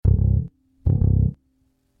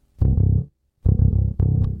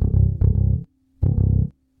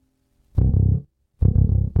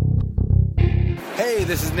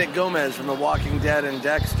this is Nick Gomez from The Walking Dead and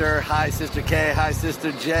Dexter. Hi, Sister K. Hi,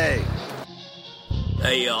 Sister J.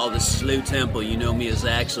 Hey, y'all, this is Lou Temple. You know me as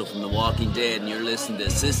Axel from The Walking Dead, and you're listening to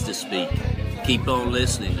Sistah Speak. Keep on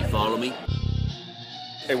listening. You follow me?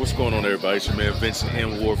 Hey, what's going on, everybody? It's your man Vincent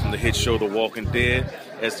M. Ward from the hit show The Walking Dead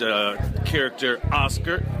as the character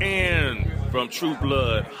Oscar, and from True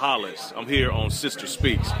Blood, Hollis. I'm here on Sistah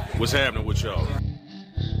Speaks. What's happening with y'all?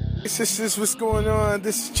 Hey, sisters, what's going on?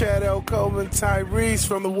 This is Chad L. Coleman, Tyrese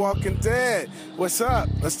from The Walking Dead. What's up?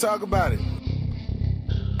 Let's talk about it.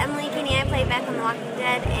 Emily Kinney, I play Beth on The Walking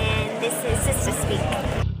Dead, and this is Sistah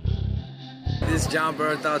Speak. This is John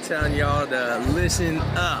Berthold telling y'all to listen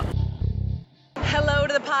up. Hello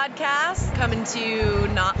to the podcast, coming to you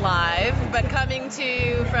not live, but coming to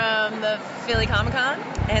you from the Philly Comic Con,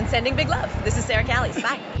 and sending big love. This is Sarah Callies.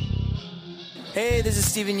 Bye. Hey, this is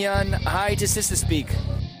Steven Yun. Hi to Sistah Speak.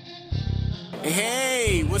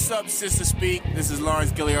 Hey, what's up, Sistah Speak? This is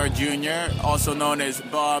Lawrence Gilliard Jr., also known as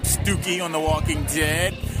Bob Stookie on The Walking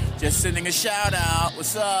Dead. Just sending a shout out.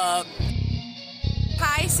 What's up?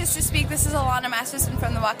 Hi, Sistah Speak. This is Alana Masterson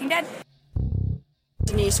from The Walking Dead.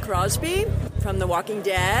 Denise Crosby from The Walking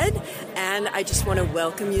Dead, and I just want to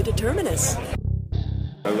welcome you to Terminus.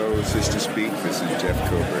 Hello, Sistah Speak. This is Jeff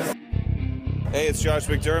Cooper. Hey, it's Josh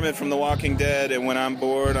McDermott from The Walking Dead, and when I'm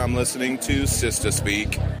bored, I'm listening to Sistah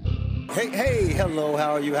Speak. Hey, hello,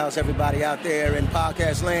 how are you? How's everybody out there in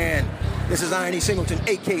podcast land? This is Iron E. Singleton,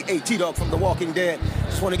 a.k.a. T-Dog from The Walking Dead.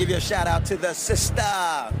 Just want to give you a shout-out to the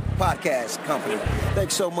Sistah podcast company.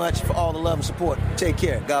 Thanks so much for all the love and support. Take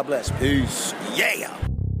care. God bless. Peace. Yeah!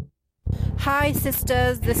 Hi,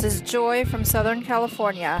 sisters. This is Joy from Southern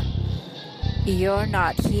California. You're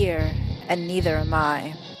not here, and neither am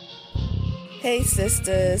I. Hey,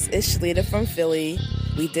 sisters. It's Shalita from Philly.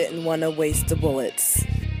 We didn't want to waste the bullets.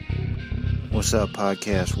 What's up,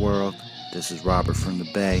 podcast world? This is Robert from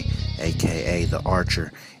the Bay, a.k.a. The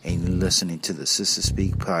Archer, and you're listening to the Sistah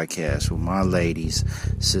Speak podcast with my ladies,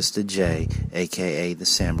 Sister J, a.k.a. The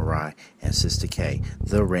Samurai, and Sister K,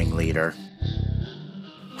 the Ringleader.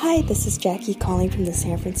 Hi, this is Jackie calling from the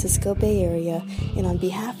San Francisco Bay Area, and on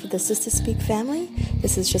behalf of the Sistah Speak family,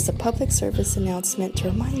 this is just a public service announcement to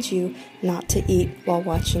remind you not to eat while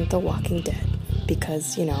watching The Walking Dead,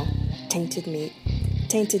 because, tainted meat.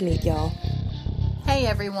 Tainted meat, y'all. Hey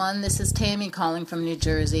everyone, this is Tammy calling from New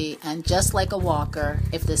Jersey, and just like a walker,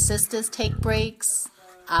 if the sisters take breaks,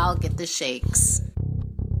 I'll get the shakes.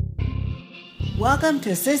 Welcome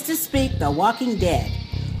to Sistah Speak, The Walking Dead,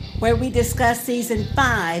 where we discuss Season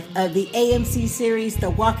 5 of the AMC series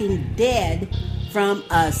The Walking Dead from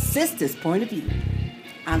a sister's point of view.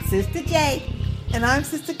 I'm Sister J. And I'm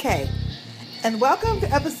Sister K. And welcome to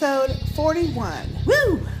episode 41.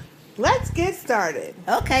 Woo! Let's get started.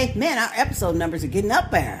 Okay, man, our episode numbers are getting up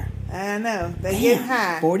there. I know, they're getting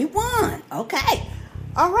high. 41, okay.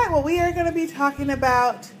 All right, well, we are going to be talking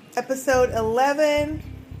about episode 11,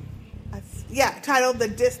 titled The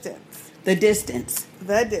Distance. The Distance.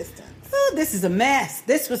 The Distance. Ooh, this is a mess.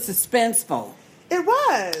 This was suspenseful. It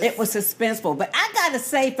was. It was suspenseful, but I got to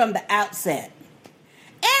say from the outset,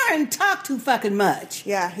 Aaron talked too fucking much.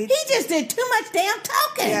 Yeah, he just did too much damn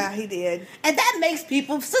talking. Yeah, he did. And that makes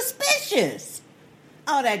people suspicious.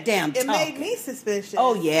 All that damn talking. It made me suspicious.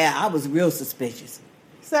 Oh, yeah, I was real suspicious.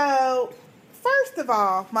 So, first of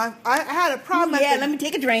all, I had a problem. Yeah, let me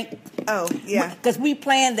take a drink. Oh, yeah. Because we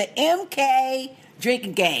playing the MK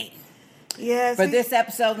drinking game. Yes. For this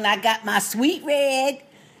episode, and I got my sweet red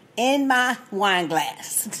in my wine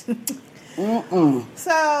glass.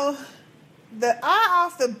 So, the eye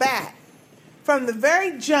off the bat, from the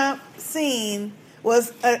very jump scene,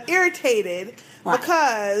 was irritated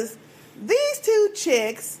because these two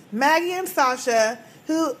chicks, Maggie and Sasha,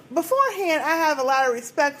 who beforehand I have a lot of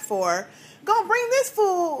respect for, gonna bring this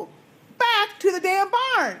fool back to the damn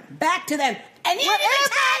barn. Back to them. And he ain't even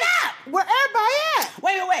tied up. Where everybody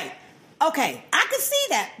at? Wait. Okay, I can see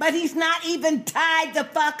that, but he's not even tied the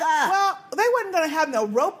fuck up. Well, they wasn't going to have no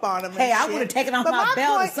rope on him. Hey, I would have taken off my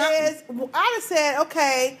belt or something. But my point is, I'd have said,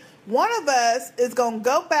 okay, one of us is going to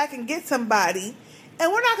go back and get somebody,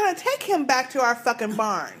 and we're not going to take him back to our fucking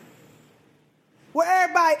barn. Where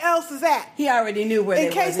everybody else is at. He already knew where they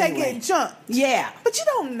was in case they get jumped. Yeah. But you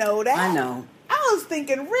don't know that. I know. I was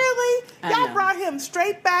thinking, really? Y'all brought him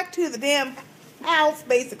straight back to the damn house,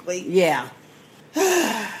 basically. Yeah.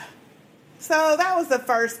 So that was the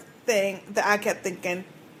first thing that I kept thinking,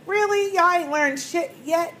 really? Y'all ain't learned shit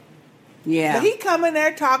yet? Yeah. But he come in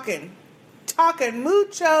there talking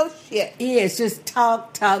mucho shit. He is just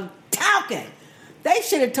talking. They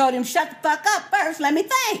should have told him, shut the fuck up first, let me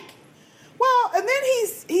think. Well, and then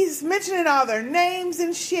he's mentioning all their names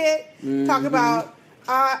and shit. Mm-hmm. Talk about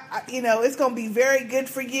It's going to be very good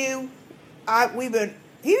for you.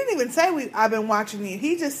 He didn't even say I've been watching you.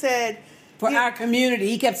 He just said... For our community.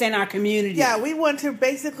 He kept saying our community. Yeah, we want to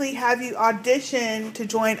basically have you audition to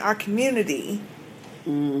join our community.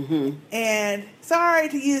 Mm-hmm. And sorry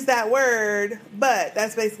to use that word, but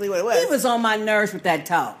that's basically what it was. He was on my nerves with that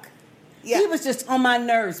talk. Yeah. He was just on my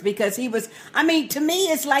nerves because he was... I mean, to me,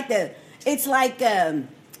 it's like a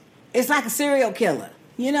serial killer.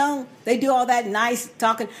 You know, they do all that nice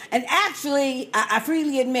talking. And actually, I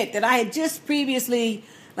freely admit that I had just previously,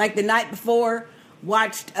 like the night before,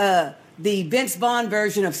 watched the Vince Vaughn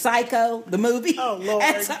version of Psycho, the movie. Oh, Lord.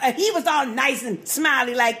 And so, he was all nice and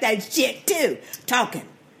smiley like that shit, too, talking.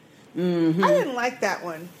 Mm-hmm. I didn't like that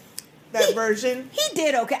one, version. He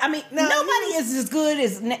did okay. I mean, nobody is as good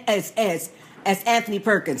as Anthony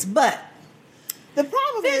Perkins, but... The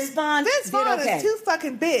problem is Vince Vaughn is too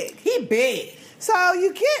fucking big. He big. So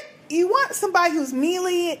you want somebody who's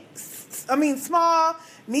small,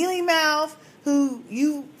 mealy mouth, who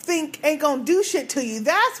you think ain't gonna do shit to you.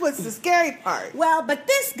 That's what's the scary part. Well, but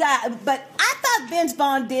I thought Vince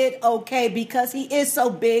Vaughn did okay because he is so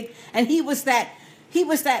big, and he was like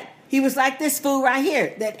this fool right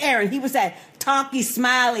here, that Aaron. He was that talky,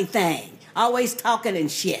 smiley thing, always talking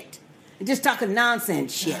and shit, and just talking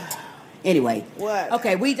nonsense shit. Anyway, what?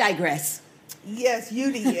 Okay, we digress. Yes,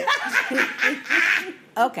 you did.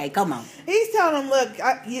 Okay, come on. He's telling them, look,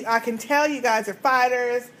 I can tell you guys are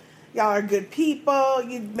fighters. Y'all are good people.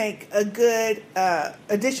 You'd make a good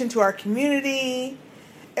addition to our community.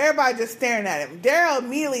 Everybody just staring at him. Daryl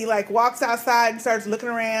immediately walks outside and starts looking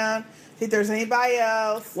around, see if there's anybody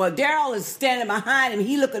else. Well, Daryl is standing behind him.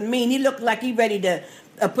 He looking mean. He looked like he ready to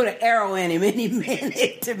put an arrow in him any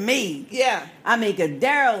minute to me. Yeah. I mean, because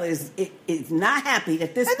Daryl is not happy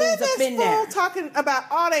that this fool's up in there. And then this fool talking about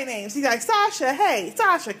all their names. He's like,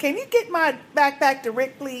 Sasha, can you get my backpack to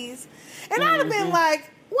Rick, please? And I'd have been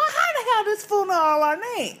like, well, how the hell does this fool know all our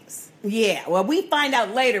names? Yeah, well, we find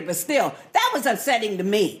out later, but still, that was upsetting to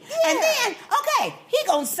me. Yeah. And then, okay, he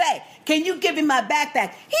gonna say, can you give him my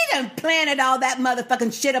backpack? He done planted all that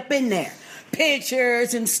motherfucking shit up in there.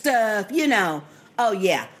 Pictures and stuff, you know. Oh,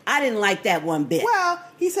 yeah, I didn't like that one bit. Well,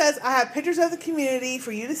 he says, I have pictures of the community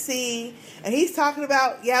for you to see. And he's talking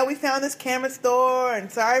about, we found this camera store,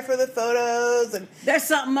 and sorry for the photos. And there's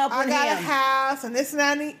something up with him. I got a house, and this and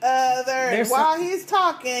that and the other. And while he's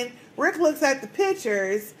talking, Rick looks at the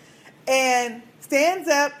pictures and stands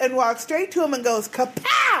up and walks straight to him and goes, kapow!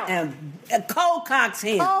 And cold cocks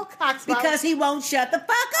him. Because he won't shut the fuck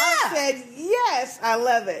up. I said, yes, I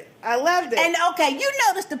love it. I loved it. And okay, you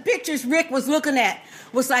noticed the pictures Rick was looking at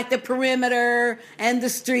was like the perimeter and the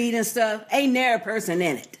street and stuff. Ain't there a person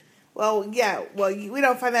in it? Well, yeah. Well, we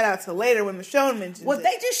don't find that out till later when Michonne mentions it. Well,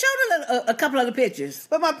 they just showed a couple of the pictures.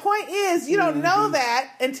 But my point is, you don't know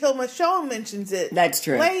that until Michonne mentions it. That's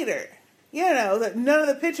true. Later. You know, that none of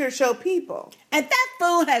the pictures show people. And that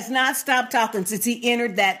fool has not stopped talking since he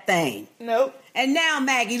entered that thing. Nope. And now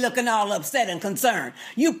Maggie looking all upset and concerned.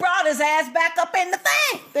 You brought his ass back up in the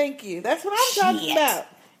thing. Thank you. That's what I'm talking about.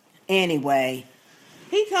 Anyway.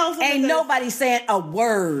 He tells him ain't nobody saying a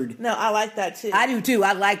word. No, I like that too. I do too.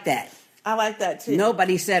 I like that. I like that too.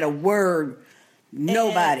 Nobody said a word.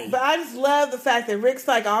 Nobody. But I just love the fact that Rick's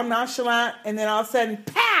like all nonchalant, and then all of a sudden,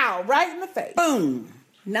 pow, right in the face. Boom.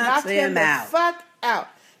 Knocks him out. The fuck out.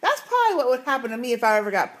 That's probably what would happen to me if I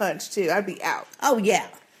ever got punched too. I'd be out. Oh yeah.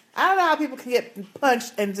 I don't know how people can get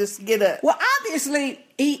punched and just get up. Well, obviously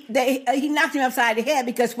he knocked him upside the head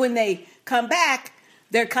because when they come back,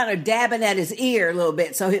 they're kind of dabbing at his ear a little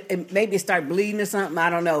bit, so it maybe start bleeding or something. I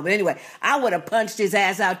don't know, but anyway, I would have punched his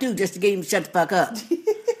ass out too just to get him to shut the fuck up.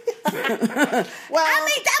 Well, I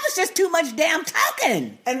mean, that was just too much damn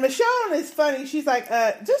talking. And Michonne is funny. She's like,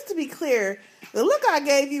 just to be clear, the look I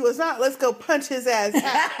gave you was not let's go punch his ass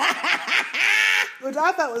out. Which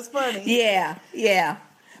I thought was funny. Yeah.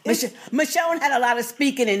 Michonne had a lot of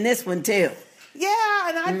speaking in this one too. Yeah,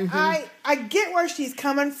 and I get where she's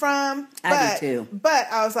coming from. But, I do too. But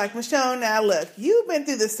I was like, Michonne, now look, you've been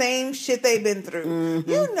through the same shit they've been through. Mm-hmm.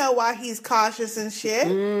 You know why he's cautious and shit.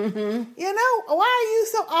 Mm-hmm. You know, why are you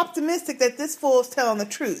so optimistic that this fool's telling the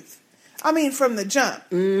truth? I mean, from the jump,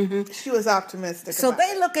 she was optimistic. So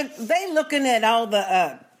they looking at all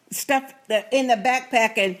the stuff that in the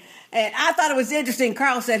backpack, and I thought it was interesting.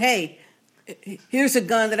 Carl said, "Hey, here's a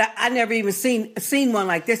gun that I never even seen one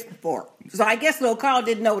like this before." So I guess little Carl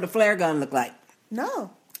didn't know what a flare gun looked like.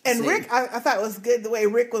 No, and Rick, I thought it was good the way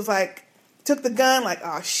Rick was like took the gun like,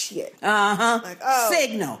 oh shit, like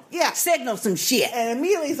signal, yeah, signal some shit, and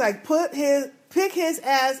immediately he's like pick his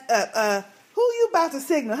ass up. Who who you about to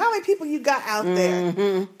signal? How many people you got out there?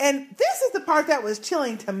 Mm-hmm. And this is the part that was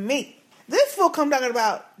chilling to me. This fool come talking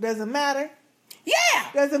about, doesn't matter.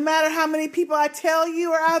 Yeah. Doesn't matter how many people I tell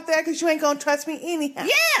you are out there because you ain't going to trust me anyhow.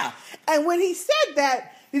 Yeah. And when he said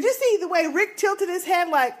that, did you see the way Rick tilted his head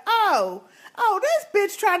like, oh, this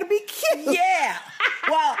bitch trying to be cute? Yeah.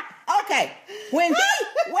 Well, okay. When he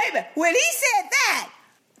said that,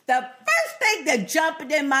 the first thing that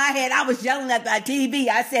jumped in my head, I was yelling at my TV.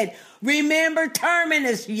 I said, remember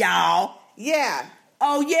Terminus, y'all. Yeah.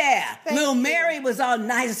 Oh, yeah. Little Mary was all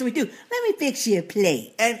nice. So we do. Let me fix you a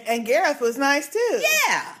plate. And Gareth was nice, too.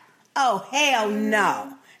 Yeah. Oh, hell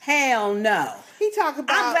no. Hell no. He talk about...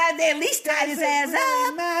 I'm glad they at least tied his ass up. It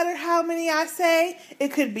doesn't matter how many I say.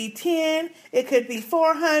 It could be 10. It could be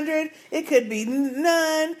 400. It could be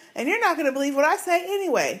none. And you're not going to believe what I say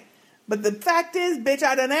anyway. But the fact is, bitch,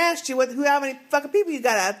 I done asked you how many fucking people you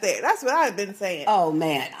got out there. That's what I've been saying. Oh,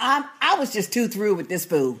 man. I was just too through with this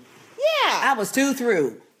fool. Yeah. I was too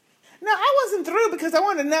through. No, I wasn't through because I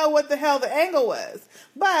wanted to know what the hell the angle was.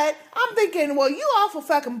 But I'm thinking, well, you awful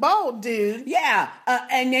fucking bold, dude. Yeah.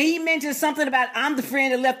 And he mentioned something about I'm the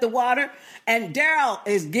friend that left the water. And Daryl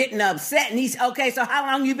is getting upset. And he's, okay, so how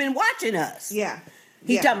long you been watching us? Yeah.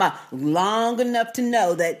 He talking about long enough to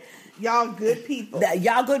know that y'all good people. That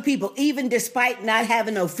y'all good people. Even despite not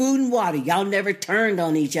having no food and water, y'all never turned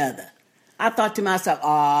on each other. I thought to myself,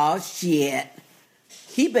 oh, shit.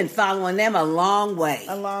 He been following them a long way.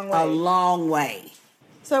 A long way. A long way.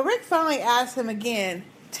 So Rick finally asked him again,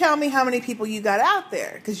 tell me how many people you got out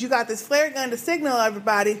there. Because you got this flare gun to signal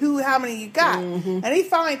everybody how many you got. Mm-hmm. And he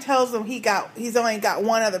finally tells them he's only got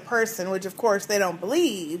one other person, which of course they don't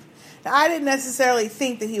believe. Now, I didn't necessarily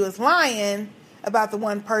think that he was lying about the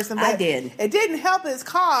one person. But I did. It didn't help his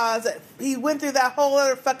cause. He went through that whole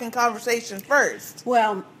other fucking conversation first.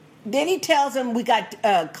 Well... Then he tells him we got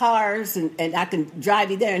cars and I can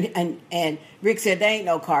drive you there. And Rick said, there ain't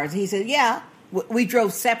no cars. He said, yeah, we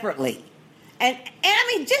drove separately. And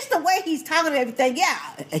I mean, just the way he's talking to everything, yeah,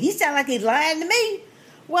 he sounded like he's lying to me.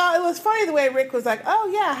 Well, it was funny the way Rick was like,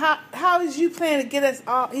 oh, yeah, how is you planning to get us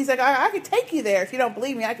all? He's like, I could take you there. If you don't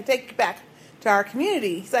believe me, I could take you back to our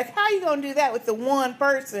community. He's like, how are you going to do that with the one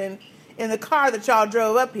person in the car that y'all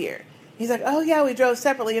drove up here? He's like, oh, yeah, we drove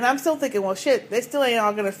separately. And I'm still thinking, well, shit, they still ain't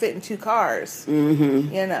all going to fit in two cars.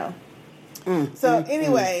 Mm-hmm. You know. So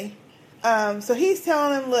anyway, so he's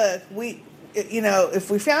telling him, look,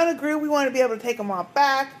 if we found a group, we want to be able to take them all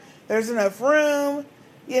back. There's enough room.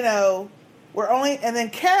 You know, and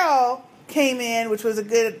then Carol came in, which was a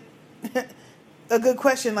good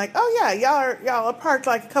question. Like, oh, yeah, y'all are parked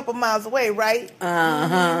like a couple miles away, right?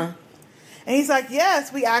 Uh-huh. Mm-hmm. And he's like,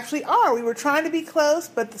 yes, we actually are. We were trying to be close,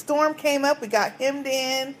 but the storm came up. We got hemmed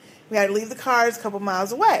in. We had to leave the cars a couple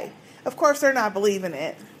miles away. Of course, they're not believing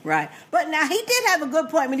it. Right. But now, he did have a good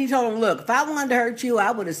point when he told him, look, if I wanted to hurt you, I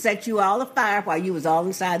would have set you all afire while you was all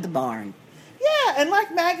inside the barn. Yeah, and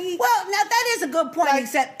like Maggie... Well, now, that is a good point,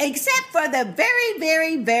 except for the very,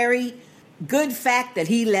 very, very good fact that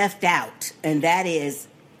he left out, and that is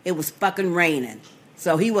it was fucking raining,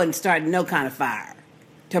 so he wasn't starting no kind of fire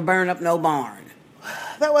to burn up no barn.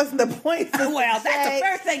 That wasn't the point. Well, that's the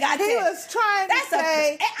first thing I said. He was trying to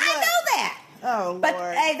say... I know that. Oh, but,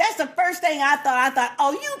 Lord. Hey, that's the first thing I thought. I thought,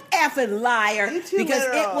 oh, you effing liar. Because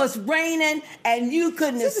literal. It was raining and you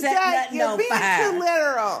couldn't have set nothing on fire. You're being too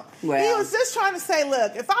literal. Well, he was just trying to say,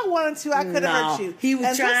 look, if I wanted to, I could have hurt you. He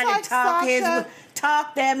was trying to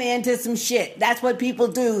talk them into some shit. That's what people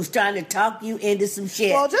do, is trying to talk you into some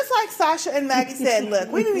shit. Well, just like Sasha and Maggie said,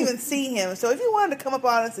 look, we didn't even see him. So if he wanted to come up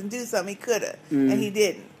on us and do something, he could have. And he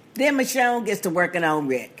didn't. Then Michonne gets to working on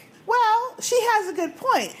Rick. Well, she has a good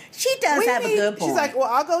point. She does have a good point. She's like, well,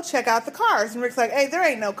 I'll go check out the cars. And Rick's like, hey, there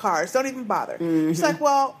ain't no cars. Don't even bother. Mm-hmm. She's like,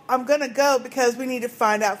 well, I'm going to go because we need to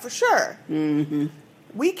find out for sure. Mm-hmm.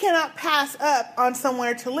 We cannot pass up on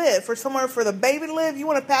somewhere to live. For somewhere for the baby to live, you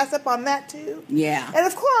want to pass up on that too? Yeah. And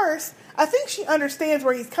of course, I think she understands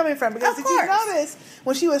where he's coming from. Because if you notice,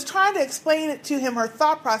 when she was trying to explain it to him, her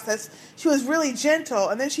thought process, she was really gentle.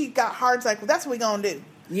 And then she got hard. It's like, well, that's what we're going to do.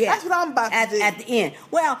 Yeah. That's what I'm about to do. At the end.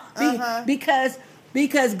 Well,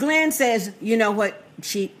 because Glenn says, you know what,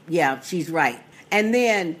 she's right. And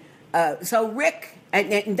then, so Rick,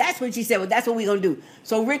 and that's what she said, well, that's what we're going to do.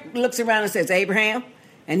 So Rick looks around and says, Abraham?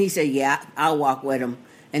 And he said, yeah, I'll walk with him.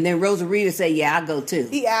 And then Rosarita said, yeah, I'll go too.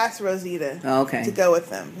 He asked Rosita to go with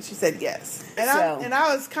him. And she said yes. And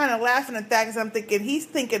I was kind of laughing at that because I'm thinking, he's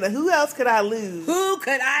thinking, who else could I lose? Who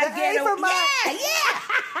could I get? Who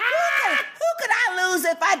could I lose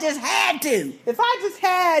if I just had to? If I just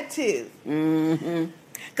had to. Mm-hmm.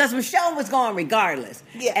 Because Michonne was going regardless.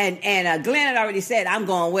 Yeah. And Glenn had already said, I'm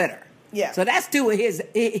going with her. Yeah. So that's 2 of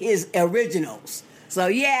his originals. So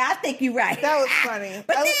yeah, I think you're right. That was funny.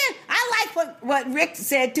 But then I like what Rick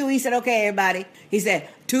said too. He said, "Okay, everybody." He said,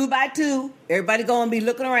 2 by 2, everybody gonna be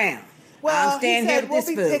looking around. Well, I'm standing he here said with we'll this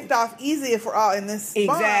be food. picked off easy if we're all in this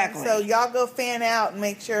Exactly. barn. So y'all go fan out and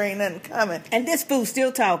make sure ain't nothing coming. And this fool's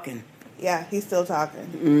still talking. Yeah, he's still talking.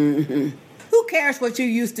 Mm-hmm. Who cares what you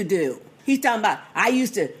used to do? He's talking about I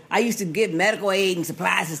used to give medical aid and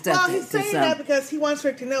supplies and stuff. Well, he's saying that because he wants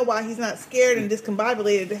Rick to know why he's not scared and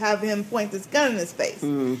discombobulated to have him point this gun in his face.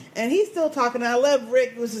 And he's still talking. I love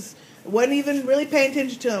Rick wasn't even really paying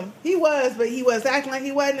attention to him. He was, but he was acting like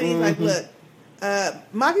he wasn't. And he's like, look,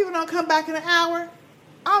 my people don't come back in an hour.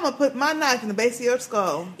 I'm going to put my knife in the base of your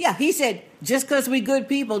skull. Yeah, he said, just because we good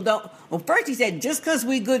people don't... Well, first he said, just because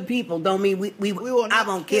we good people don't mean I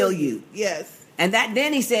won't kill you. Yes. And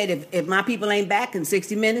then he said, if my people ain't back in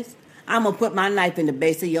 60 minutes, I'm going to put my knife in the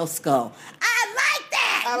base of your skull. I like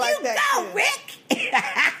that. I like that too. Rick.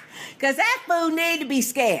 Because that fool need to be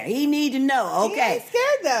scared. He need to know, okay. He ain't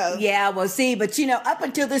scared, though. Yeah, well, see, but, up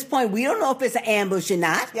until this point, we don't know if it's an ambush or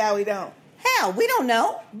not. Yeah, we don't. Hell, we don't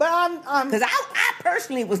know. But because I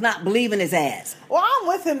personally was not believing his ass. Well, I'm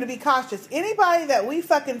with him to be cautious. Anybody that we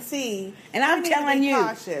fucking see, and I'm telling you,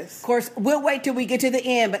 cautious. Of course, we'll wait till we get to the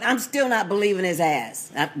end. But I'm still not believing his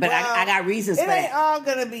ass. But I got reasons for that. It ain't all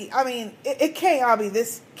gonna be. I mean, it can't all be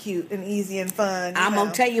this cute and easy and fun. I'm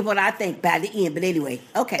gonna tell you what I think by the end. But anyway,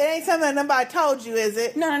 okay. It ain't something that nobody told you, is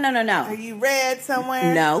it? No. Are you read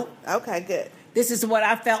somewhere? No. Okay, good. This is what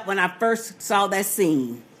I felt when I first saw that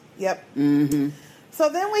scene. Yep. Mm-hmm. So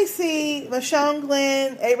then we see Michonne,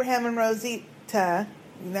 Glenn, Abraham, and Rosita.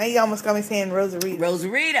 Now you almost got me saying Rosita,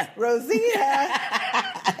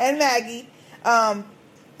 and Maggie, and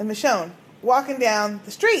Michonne walking down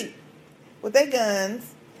the street with their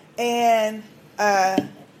guns. And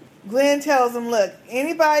Glenn tells them, look,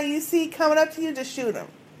 anybody you see coming up to you, just shoot them.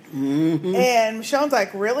 Mm-hmm. And Michonne's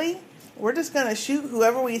like, really? We're just going to shoot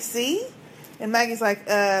whoever we see? And Maggie's like,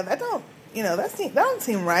 that don't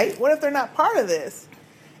seem right. What if they're not part of this?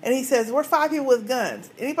 And he says, we're 5 people with guns.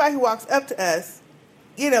 Anybody who walks up to us,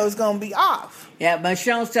 is going to be off. Yeah, but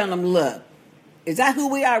Sean's telling them, look, is that who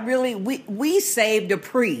we are really? We saved a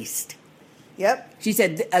priest. Yep. She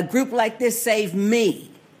said, a group like this saved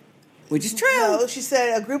me, which is true. No, she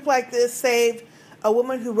said a group like this saved a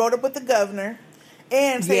woman who rode up with the governor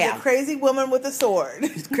and saved a crazy woman with a sword.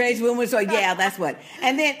 Crazy woman with a sword, yeah, that's what.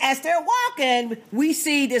 And then as they're walking, we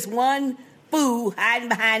see this one fool hiding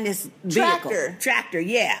behind this vehicle. Tractor,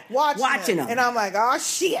 yeah. Watching them. And I'm like, oh,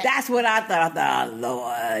 shit. That's what I thought. I thought, oh,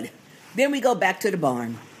 Lord. Then we go back to the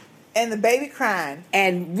barn. And the baby crying.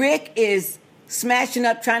 And Rick is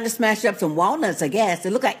trying to smash up some walnuts, I guess. They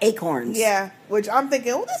look like acorns. Yeah, which I'm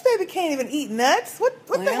thinking, well, this baby can't even eat nuts. What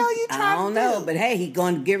the hell are you trying to do? I don't know, but hey, he's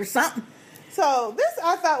going to give her something. So this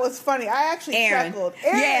I thought was funny. I actually chuckled.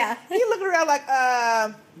 Aaron, he looking around like,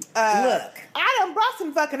 look, I done brought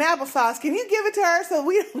some fucking applesauce. Can you give it to her so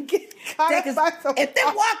we don't get caught up by some? If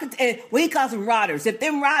them walking, we call them rotters. If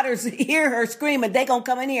them rotters hear her screaming, they gonna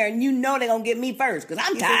come in here, and they're gonna get me first because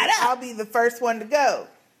I'm tied up. I'll be the first one to go.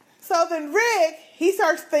 So then Rick, he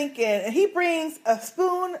starts thinking, and he brings a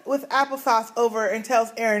spoon with applesauce over and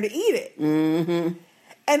tells Aaron to eat it. Mm-hmm.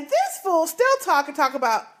 And this fool still talk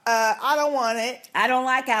about, I don't want it. I don't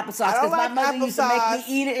like applesauce because my mother used to make me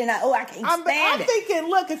eat it, and I can't stand it. I'm thinking,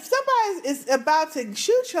 look, if somebody is about to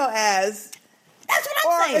shoot your ass, that's what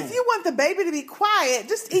I'm saying. Or if you want the baby to be quiet,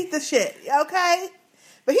 just eat the shit, okay?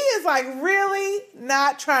 But he is like really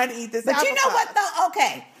not trying to eat this applesauce. But you know what, though?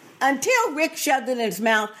 Okay. Until Rick shoved it in his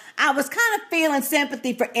mouth, I was kind of feeling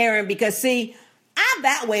sympathy for Aaron because, see, I'm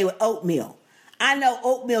that way with oatmeal. I know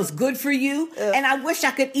oatmeal's good for you, and I wish I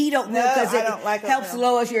could eat oatmeal because it helps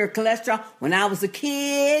lower your cholesterol. When I was a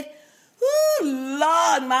kid,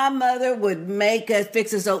 Lord, my mother would make us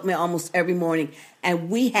fix us oatmeal almost every morning, and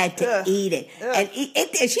we had to eat it. And she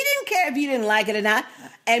didn't care if you didn't like it or not.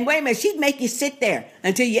 And wait a minute, she'd make you sit there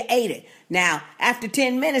until you ate it. Now, after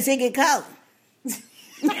 10 minutes, it get cold.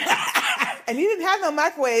 And you didn't have no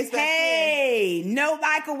microwaves back then. No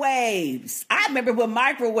microwaves. I remember when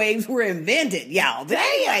microwaves were invented, y'all. But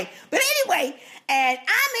anyway, and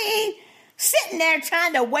I mean, sitting there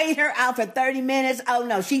trying to wait her out for 30 minutes. Oh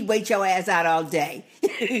no, she'd wait your ass out all day.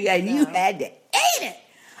 And you had to eat it.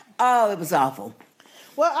 Oh, it was awful.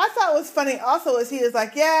 Well, I thought it was funny also is he was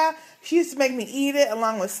like, yeah, she used to make me eat it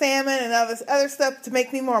along with salmon and other stuff to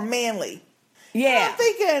make me more manly. Yeah. I'm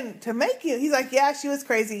thinking, to make you. He's like, yeah, she was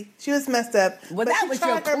crazy. She was messed up. Well, that was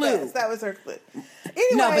your clue. That was her clue. Anyway.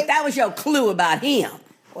 No, but that was your clue about him.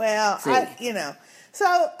 Well,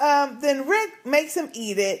 So then Rick makes him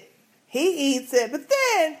eat it. He eats it, but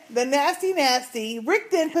then the nasty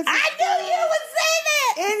Rick then puts. I knew you would say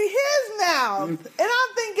that in his mouth, and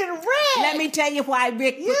I'm thinking, Rick. Let me tell you why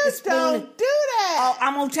Rick put the spoon. Don't do that. Oh,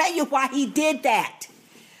 I'm gonna tell you why he did that.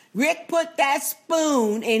 Rick put that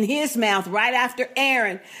spoon in his mouth right after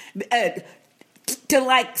Aaron to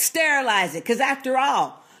like sterilize it, because after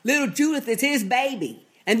all, little Judith is his baby.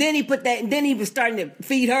 And then he put that, and then he was starting to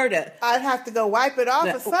feed her to. I'd have to go wipe it off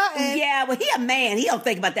or something. Yeah, well, he a man. He don't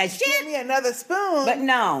think about that shit. Give me another spoon. But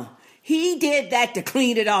no, he did that to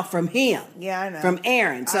clean it off from him. Yeah, I know. From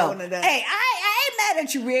Aaron. So, hey, I ain't mad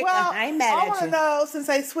at you, Rick. Well, I ain't mad at you. I want to know, since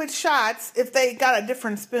they switched shots, if they got a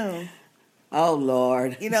different spoon. Oh,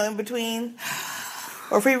 Lord. You know, in between.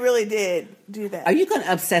 Or if he really did do that. Are you going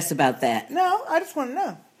to obsess about that? No, I just want to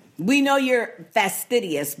know. We know you're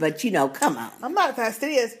fastidious, but, come on. I'm not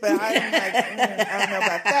fastidious, but I'm like, I don't know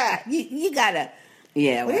about that. You got to,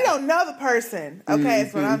 yeah. Well, you don't know the person. Okay,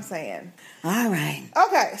 that's what I'm saying. All right.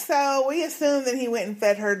 Okay, so we assume that he went and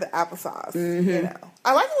fed her the applesauce. You know,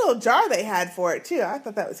 I like the little jar they had for it, too. I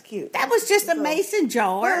thought that was cute. That was just a mason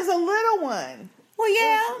jar. It was a little one. Well,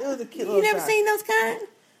 yeah. It was a cute little jar. You never seen those kind?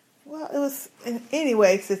 Well, it was,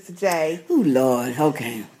 anyway, Sister J. Oh, Lord,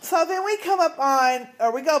 okay. So then we come up on,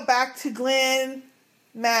 or we go back to Glenn,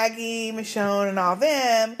 Maggie, Michonne, and all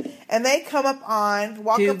them, and they come up on,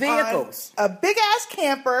 walk Two up vehicles. on a big-ass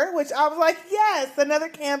camper, which I was like, yes, another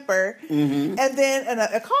camper, and then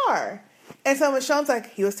a car. And so Michonne's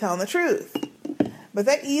like, he was telling the truth. But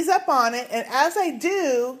they ease up on it, and as they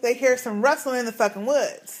do, they hear some rustling in the fucking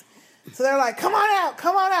woods. So they're like, come on out,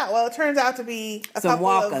 come on out. Well, it turns out to be a couple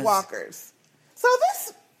of walkers. So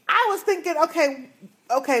this, I was thinking,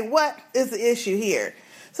 okay, what is the issue here?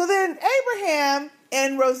 So then Abraham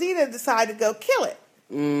and Rosita decide to go kill it.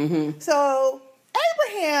 Mm-hmm. So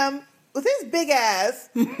Abraham, with his big ass,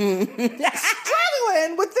 struggling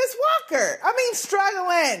with this walker. I mean,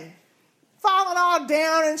 struggling. Falling all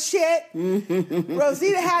down and shit.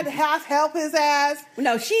 Rosita had to help his ass.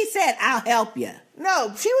 No, she said, I'll help you.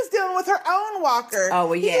 No, she was dealing with her own walker. Oh,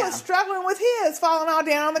 well, yeah. He was struggling with his, falling all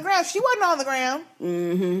down on the ground. She wasn't on the ground.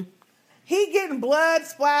 Mm-hmm. He getting blood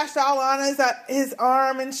splashed all on his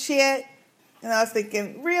arm and shit. And I was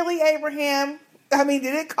thinking, really, Abraham? I mean,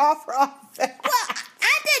 did it call for all that? Well,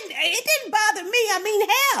 it didn't bother me. I mean,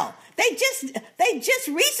 hell, they just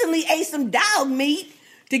recently ate some dog meat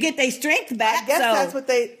to get their strength back. I guess that's what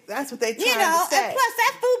they trying to say. And plus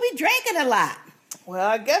that fool be drinking a lot. Well,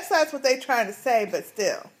 I guess that's what they trying to say, but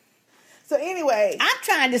still. So anyway, I'm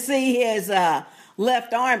trying to see his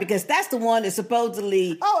left arm, because that's the one that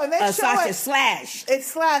supposedly and they Sasha slashed. It's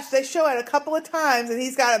slashed. They show it a couple of times, and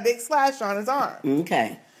he's got a big slash on his arm.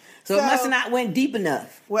 Okay. So it must have not went deep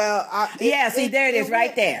enough. Well, there it is,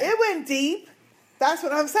 right there. It went deep. That's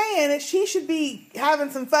what I'm saying. She should be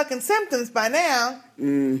having some fucking symptoms by now.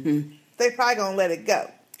 Mm-hmm. They probably gonna let it go.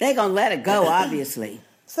 They gonna let it go, obviously.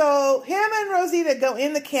 So him and Rosita go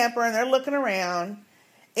in the camper, and they're looking around,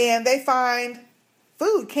 and they find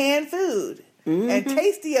food, canned food, and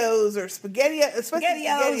Tastios or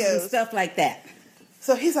SpaghettiOs and stuff like that.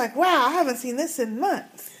 So he's like, wow, I haven't seen this in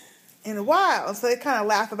months, in a while. So they kind of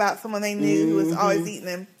laugh about someone they knew who was always eating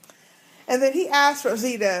them. And then he asked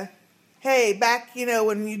Rosita, hey, back,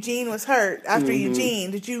 when Eugene was hurt, after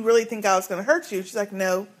Eugene, did you really think I was going to hurt you? She's like,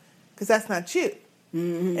 no, because that's not you.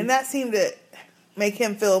 Mm-hmm. And that seemed to make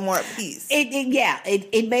him feel more at peace.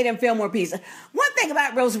 It made him feel more peace. One thing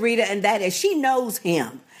about Rosarita, and that is she knows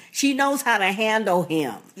him. She knows how to handle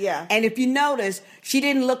him. Yeah. And if you notice, she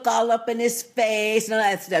didn't look all up in his face and all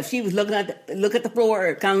that stuff. She was looking at the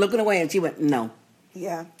floor, kind of looking away, and she went, no.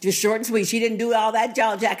 Yeah. Just short and sweet. She didn't do all that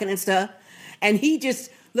jaw jacking and stuff. And he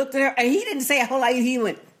just looked at her, and he didn't say a whole lot. He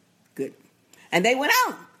went, good. And they went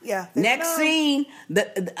on. Yeah. Next scene,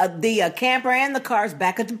 the camper and the car's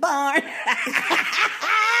back at the barn.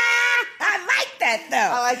 I like that, though.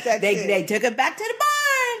 I like that, too. They took it back to the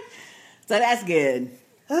barn. So that's good.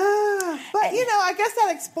 But, I guess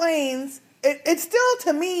that explains... It still,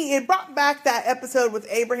 to me, it brought back that episode with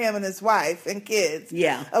Abraham and his wife and kids.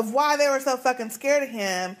 Yeah. Of why they were so fucking scared of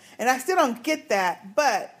him. And I still don't get that,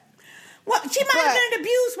 but... Well, she might have been an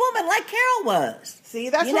abused woman like Carol was. See,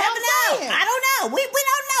 that's you what never I'm know. saying. I don't know. We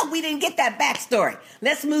don't know. We didn't get that backstory.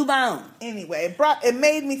 Let's move on. Anyway, it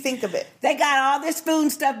made me think of it. They got all this food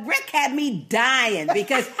and stuff. Rick had me dying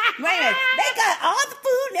because, wait a minute, they got all the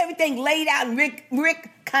food and everything laid out, and Rick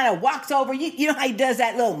kind of walks over. You know how he does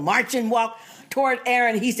that little marching walk toward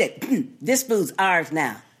Aaron? He said, this food's ours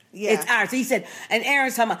now. Yeah. It's ours. He said, and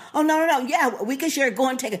Aaron's talking about, oh, no. Yeah, we can share. Go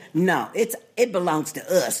and take it. No, it belongs to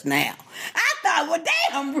us now. I thought like, well,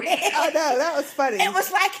 damn, Rick. I know, that was funny. It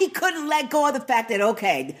was like he couldn't let go of the fact that,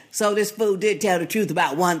 okay, so this fool did tell the truth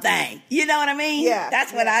about one thing. You know what I mean? Yeah.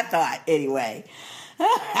 That's what I thought, anyway.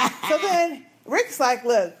 So then Rick's like,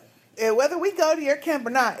 look, whether we go to your camp or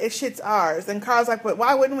not, it shit's ours. And Carl's like, but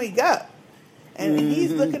why wouldn't we go? And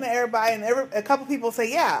he's looking at everybody, and a couple people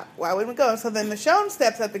say, yeah, why wouldn't we go? And so then Michonne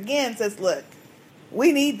steps up again and says, look,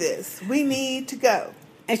 we need this. We need to go.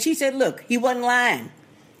 And she said, look, he wasn't lying.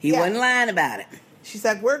 He wasn't lying about it. She's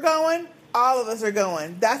like, we're going. All of us are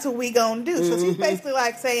going. That's what we gonna do. So she's basically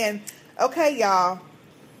like saying, okay, y'all,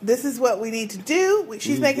 this is what we need to do.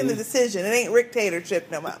 She's making the decision. It ain't Rick Tatership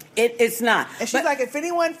no more. It's not. And she's like, if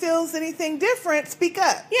anyone feels anything different, speak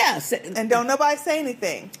up. Yes. And don't nobody say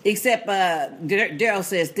anything. Except Daryl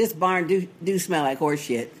says, this barn do smell like horse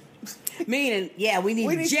shit. Meaning, yeah, we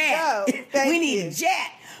need Jet. We need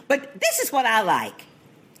Jet. But this is what I like.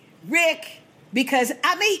 Rick... Because,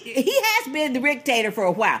 I mean, he has been the Rick Tater for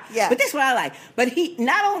a while. Yeah. But this is what I like. But he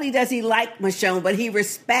not only does he like Michonne, but he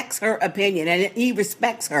respects her opinion. And he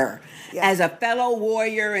respects her as a fellow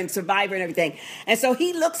warrior and survivor and everything. And so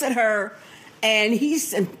he looks at her and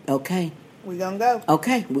he's, okay. We gonna go.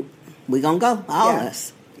 Okay. We gonna go. All of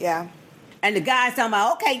us. Yeah. And the guy's talking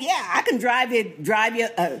about, okay, yeah, I can drive you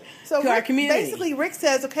to our community. Basically, Rick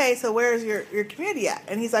says, okay, so where's your community at?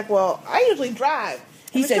 And he's like, well, I usually drive.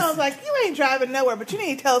 And Michonne's like, you ain't driving nowhere, but you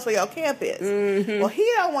need to tell us where your camp is. Well, he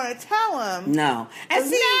don't want to tell him. No.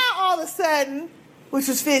 And now, all of a sudden, which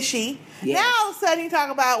was fishy, now all of a sudden he talk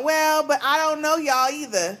about, well, but I don't know y'all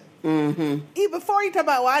either. Even before you talk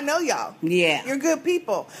about, well, I know y'all. Yeah. You're good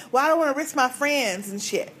people. Well, I don't want to risk my friends and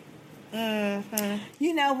shit.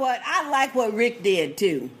 You know what? I like what Rick did,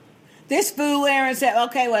 too. This fool, Aaron, said,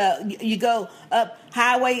 okay, well, you go up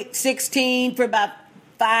Highway 16 for about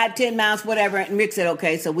 5-10 miles, whatever. And Rick said,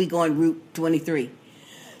 okay, so we go on Route 23.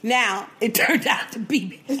 Now, it turned out to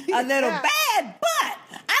be a little bad,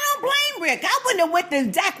 but I don't blame Rick. I wouldn't have went the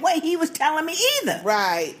exact way he was telling me either.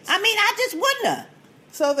 Right. I mean, I just wouldn't have.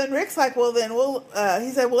 So then Rick's like, well, then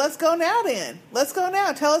he said, well, let's go now then. Let's go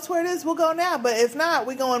now. Tell us where it is. We'll go now. But if not,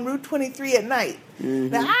 we go on Route 23 at night.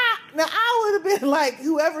 Now, I would have been like,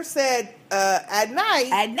 whoever said at night.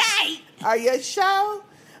 At night? Are you sure?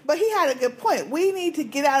 But he had a good point. We need to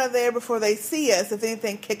get out of there before they see us if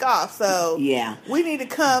anything kick off. So we need to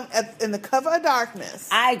come in the cover of darkness.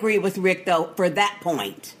 I agree with Rick, though, for that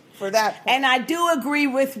point. And I do agree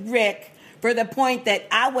with Rick for the point that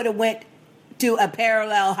I would have went to a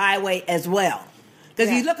parallel highway as well.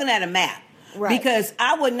 Because he's looking at a map. Right. Because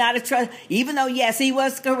I would not have trusted, even though, yes, he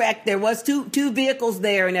was correct. There was two vehicles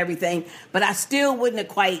there and everything. But I still wouldn't have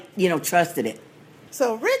quite, trusted it.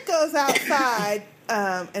 So Rick goes outside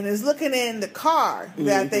and is looking in the car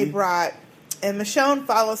that they brought. And Michonne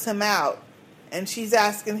follows him out. And she's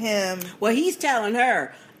asking him. Well, he's telling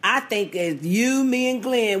her, I think it's you, me, and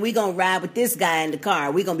Glenn. We going to ride with this guy in the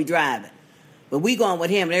car. We going to be driving. But we going with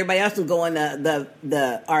him, and everybody else will go in the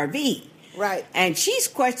RV. Right. And she's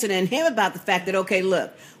questioning him about the fact that, okay,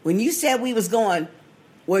 look, when you said we was going,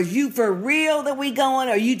 was you for real that we going,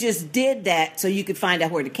 or you just did that so you could find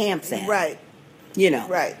out where the camp's at? Right.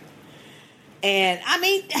 Right. And, I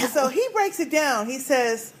mean... So he breaks it down. He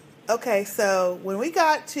says, okay, so when we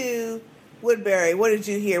got to Woodbury, what did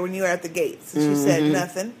you hear when you were at the gates? And she said,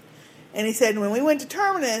 nothing. And he said, when we went to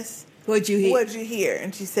Terminus... What'd you hear?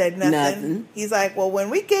 And she said, nothing. He's like, well, when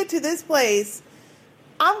we get to this place,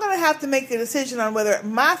 I'm going to have to make the decision on whether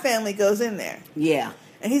my family goes in there. Yeah.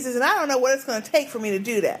 And he says, and I don't know what it's going to take for me to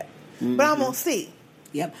do that. But I'm going to see.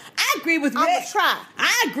 Yep. I agree with Rick. I'm going to try.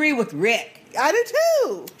 I agree with Rick. I do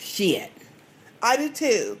too. Shit. I do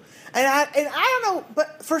too. And I don't know,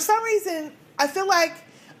 but for some reason, I feel like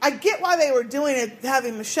I get why they were doing it,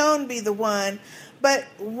 having Michonne be the one, but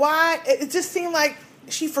why, it just seemed like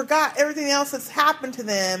she forgot everything else that's happened to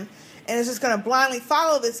them and is just going to blindly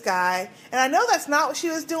follow this guy. And I know that's not what she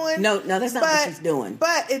was doing. No, that's not what she's doing.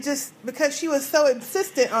 But it just, because she was so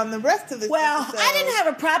insistent on the rest of the episode. I didn't have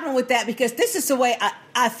a problem with that because this is the way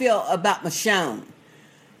I feel about Michonne.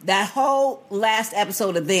 That whole last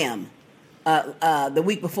episode of them, the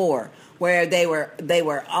week before, where they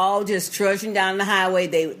were all just trudging down the highway.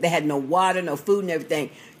 They had no water, no food, and everything.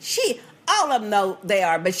 All of them know they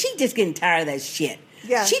are, but she just getting tired of that shit.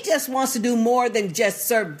 Yeah. She just wants to do more than just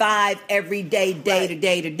survive every day, day to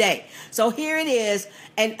day to day. So here it is,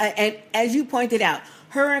 and as you pointed out,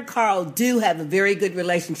 her and Carl do have a very good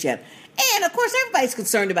relationship. And, of course, everybody's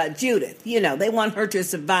concerned about Judith. They want her to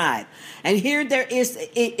survive. And here there is,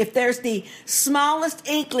 if there's the smallest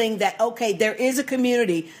inkling that, okay, there is a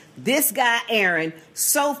community, this guy, Aaron,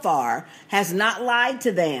 so far has not lied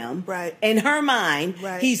to them. Right. In her mind,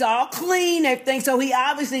 he's all clean, everything. So he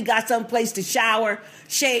obviously got some place to shower,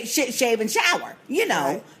 shave and shower, you know.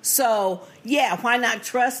 Right. So, yeah, why not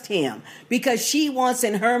trust him? Because she wants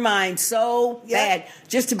in her mind so bad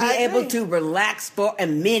just to be able to relax for a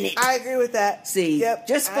minute. I agree with that. See,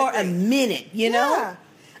 just for a minute, you know?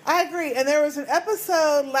 I agree. And there was an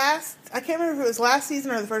episode I can't remember if it was last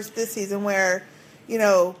season or this season where, you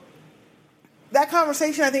know, that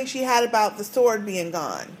conversation I think she had about the sword being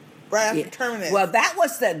gone right after Terminus. Well, that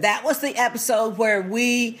was the episode where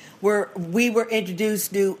we were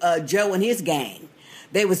introduced to Joe and his gang.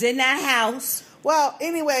 They was in that house. Well,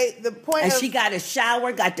 anyway, the point and she got a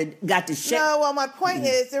shower, got to No, well, my point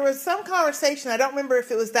is there was some conversation. I don't remember if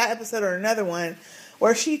it was that episode or another one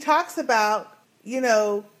where she talks about, you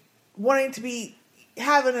know, wanting to be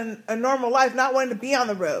having a normal life, not wanting to be on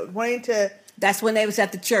the road, wanting to. That's when they was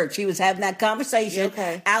at the church. He was having that conversation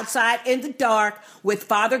outside in the dark with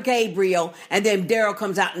Father Gabriel, and then Daryl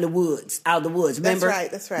comes out of the woods. Remember?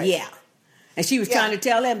 That's right. Yeah. And she was trying to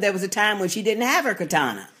tell him there was a time when she didn't have her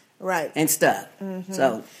katana. Right. And stuff. Mm-hmm.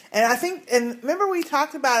 So. And I think, and remember we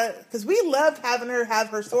talked about it, because we loved having her have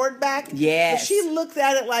her sword back. Yes. But she looked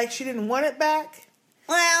at it like she didn't want it back.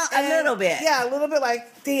 Well, a little bit. Yeah, a little bit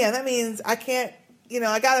like, damn, that means I can't, you know,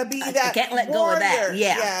 I gotta be that. I can't let go of that.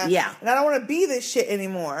 Yeah. And I don't want to be this shit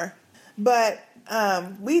anymore. But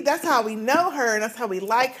that's how we know her, and that's how we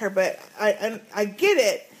like her. But I get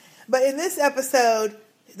it. But in this episode,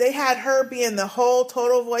 they had her being the whole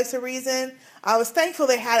total voice of reason. I was thankful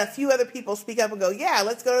they had a few other people speak up and go, yeah,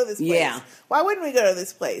 let's go to this place. Yeah. Why wouldn't we go to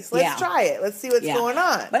this place? Let's try it. Let's see what's going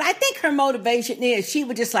on. But I think her motivation is she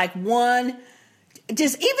would just like even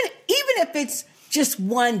if it's just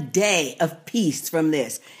one day of peace from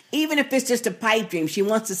this, even if it's just a pipe dream, she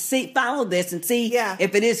wants to follow this and see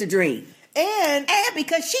if it is a dream. And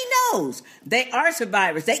because she knows they are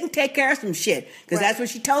survivors, they can take care of some shit. Because that's what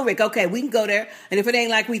she told Rick. Okay, we can go there, and if it ain't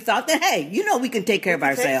like we thought, then hey, you know we can take care of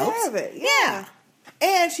ourselves. Take care of it, yeah.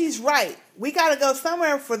 And she's right. We got to go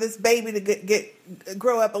somewhere for this baby to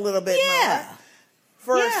grow up a little bit more.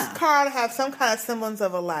 For Carl to have some kind of semblance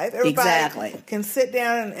of a life. Everybody can sit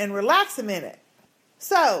down and relax a minute.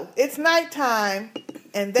 So it's nighttime,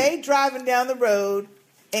 and they driving down the road,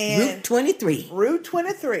 and Route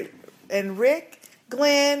 23. And Rick,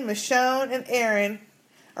 Glenn, Michonne, and Aaron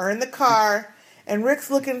are in the car, and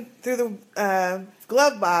Rick's looking through the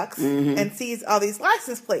glove box and sees all these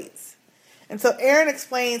license plates. And so Aaron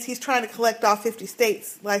explains he's trying to collect all 50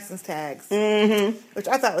 states' license tags, which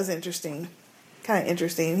I thought was interesting, kind of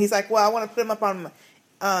interesting. He's like, well, I want to put them up on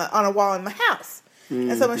a wall in my house.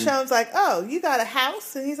 And so Michonne's like, oh, you got a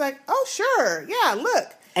house? And he's like, oh, sure, yeah,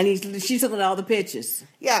 look. And she's looking at all the pictures.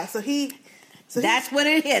 Yeah, so that's when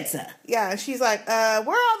it hits her. Yeah, and she's like, where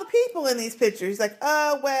are all the people in these pictures? He's like,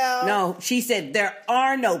 well. No, she said, there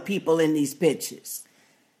are no people in these pictures.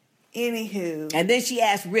 Anywho. And then she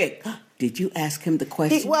asked Rick, did you ask him the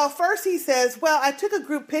question? First he says, well, I took a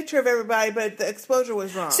group picture of everybody, but the exposure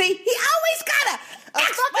was wrong. See, he always got an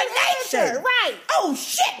explanation. Right. Oh,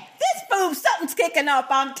 shit, this fool, something's kicking off.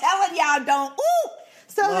 I'm telling y'all, don't, ooh.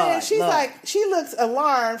 So then she's like, she looks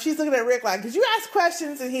alarmed. She's looking at Rick like, did you ask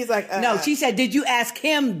questions? And he's like, no, she said, did you ask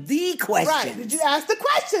him the questions? Right, did you ask the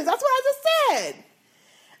questions? That's what I just said.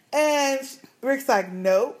 And Rick's like,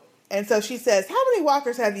 nope. And so she says, how many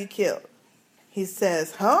walkers have you killed? He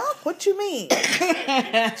says, huh? What you mean? She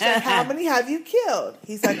said, how many have you killed?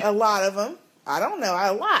 He's like, a lot of them. I don't know,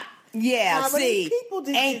 a lot. Yeah, how many people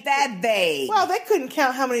did ain't that vague? Well, they couldn't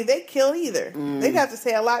count how many they killed either. They'd have to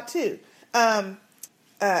say a lot too.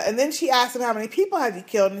 And then she asked him, how many people have you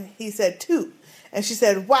killed? And he said 2. And she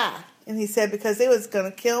said, why? And he said, because they was going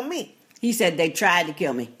to kill me. He said, they tried to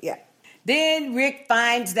kill me. Yeah. Then Rick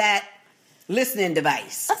finds that listening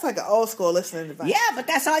device. That's like an old school listening device. Yeah, but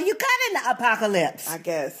that's all you got in the apocalypse. I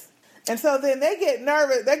guess. And so then they get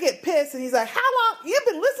nervous. They get pissed. And he's like, how long? You've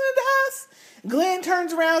been listening to us? Glenn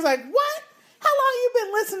turns around and is like, what? How long you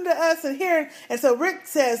been listening to us and hearing? And so Rick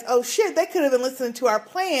says, oh, shit, they could have been listening to our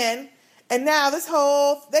plan. And now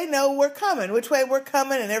they know we're coming, which way we're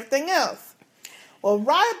coming and everything else. Well,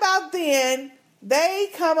 right about then, they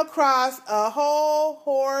come across a whole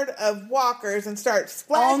horde of walkers and start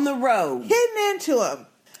splashing. On the road. Hitting into them.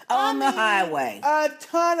 On the highway. A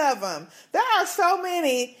ton of them. There are so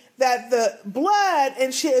many that the blood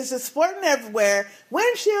and shit is just splurting everywhere.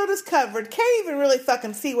 Windshield is covered. Can't even really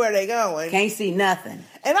fucking see where they're going. Can't see nothing.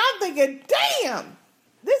 And I'm thinking, damn,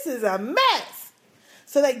 this is a mess.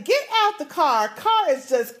 So they get out the car. Car is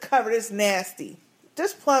just covered. It's nasty.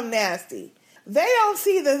 Just plumb nasty. They don't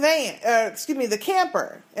see the the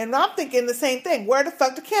camper. And I'm thinking the same thing. Where the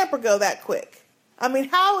fuck did the camper go that quick? I mean,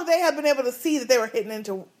 how would they have been able to see that they were hitting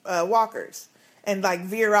into walkers and like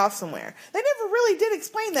veer off somewhere? They never really did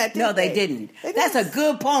explain that, did they? No, they didn't. That's a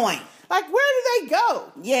good point. Like, where did they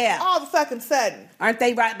go? Yeah. All of a fucking sudden. Aren't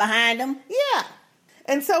they right behind them? Yeah.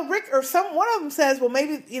 And so Rick, or one of them says, well,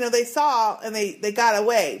 maybe, they saw and they got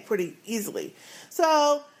away pretty easily.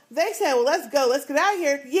 So they said, well, let's go. Let's get out of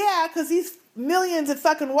here. Yeah, because these millions of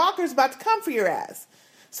fucking walkers about to come for your ass.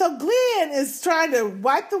 So Glenn is trying to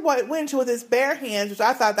wipe the windshield with his bare hands, which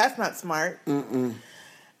I thought that's not smart. Mm-mm.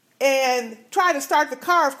 And try to start the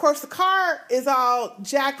car. Of course, the car is all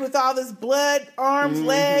jacked with all this blood, arms,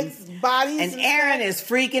 legs, bodies. And Aaron is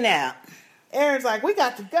freaking out. Aaron's like, we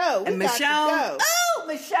got to go. We got to go.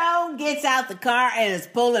 Michonne gets out the car and is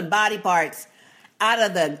pulling body parts out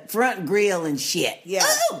of the front grill and shit. Yeah.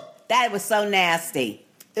 Ooh, that was so nasty.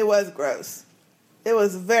 It was gross. It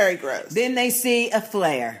was very gross. Then they see a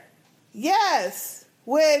flare. Yes.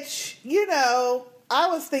 Which, I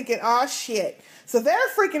was thinking, oh, shit. So they're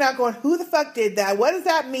freaking out going, who the fuck did that? What does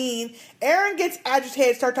that mean? Aaron gets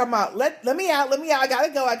agitated, start talking about, let me out, I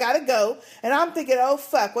gotta go. And I'm thinking, oh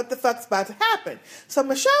fuck, what the fuck's about to happen? So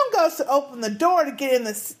Michonne goes to open the door to get in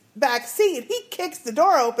the back seat, and he kicks the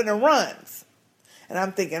door open and runs. And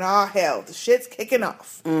I'm thinking, oh hell, the shit's kicking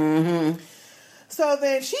off. Mm-hmm. So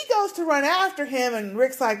then she goes to run after him, and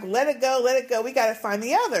Rick's like, let it go, we gotta find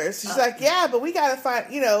the others. She's like, yeah, but we gotta find,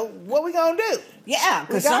 what we gonna do? Yeah,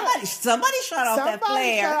 because somebody shut off that flare.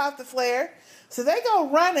 Somebody shut off the flare. So they go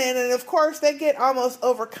running, and of course they get almost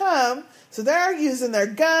overcome. So they're using their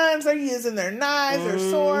guns, they're using their knives, their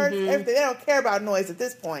swords, everything. They don't care about noise at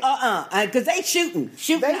this point. Because they shooting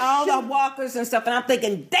all the walkers and stuff. And I'm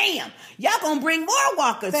thinking, damn, y'all gonna bring more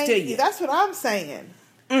walkers to you. That's what I'm saying.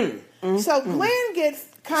 So Glenn gets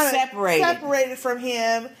kind of separated from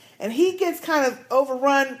him, and he gets kind of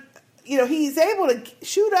overrun. He's able to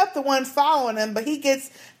shoot up the ones following him, but he gets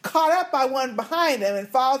caught up by one behind him and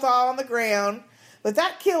falls all on the ground. But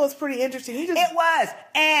that kill was pretty interesting. It was.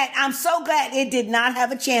 And I'm so glad it did not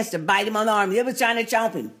have a chance to bite him on the arm. It was trying to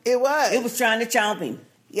chomp him. It was. It was trying to chomp him.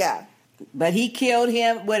 Yeah. But he killed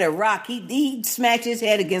him with a rock. He smacked his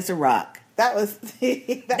head against a rock. That was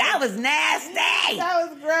that was nasty. That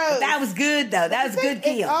was gross. That was good, though. That was a good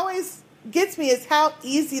kill. It always gets me is how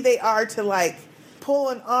easy they are to, like, pull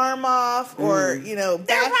an arm off or, they're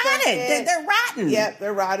rotted. They're rotten. Yep,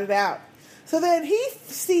 they're rotted out. So then he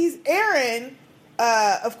sees Aaron.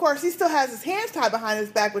 Of course, he still has his hands tied behind his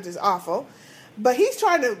back, which is awful. But he's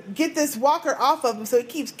trying to get this walker off of him, so he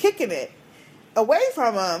keeps kicking it away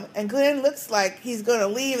from him. And Glenn looks like he's going to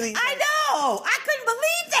leave. And I know. I couldn't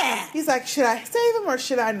believe that. He's like, should I save him or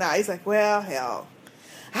should I not? He's like, well, hell,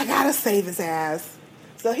 I got to save his ass.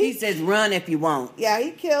 So he says, run if you want. Yeah,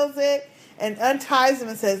 he kills it and unties him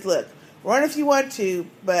and says, look, run if you want to,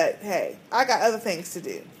 but hey, I got other things to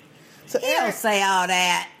do. So he don't say all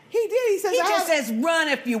that. He did. He says, he just says, run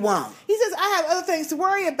if you want. He says, I have other things to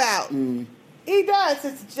worry about. He does,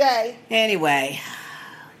 Sister J. Anyway.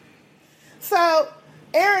 So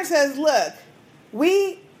Aaron says, look,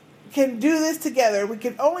 we can do this together. We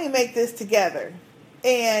can only make this together.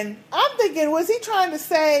 And I'm thinking, was he trying to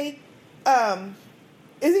say,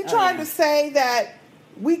 is he trying to say that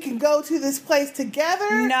we can go to this place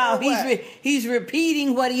together? No, he's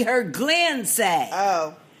repeating what he heard Glenn say.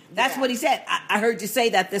 Oh. That's what he said. I heard you say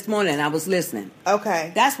that this morning. I was listening.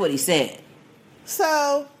 Okay. That's what he said.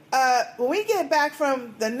 So, when we get back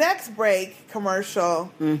from the next break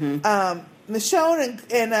commercial, Michonne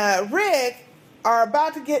and Rick are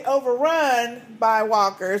about to get overrun by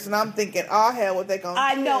walkers, and I'm thinking, oh, hell, what they going to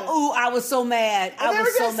do? I know. Ooh, I was so mad. And I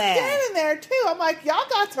was so mad. They were just standing there, too. I'm like, y'all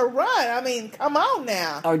got to run. I mean, come on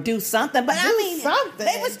now. Or do something. But something.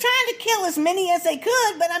 They was trying to kill as many as they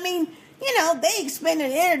could, but I mean, they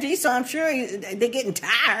expended energy, so I'm sure they're getting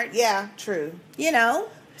tired. Yeah, true.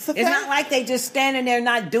 So it's not like they just standing there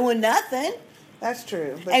not doing nothing. That's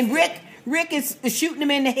true. And Rick is shooting him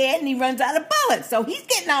in the head, and he runs out of bullets, so he's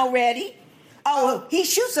getting all ready. Oh, he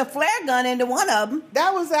shoots a flare gun into one of them.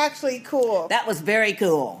 That was actually cool. That was very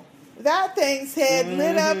cool. That thing's head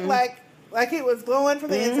lit up like it was glowing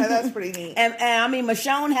from the inside. That's pretty neat. And I mean,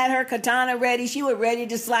 Michonne had her katana ready. She was ready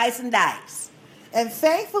to slice and dice. And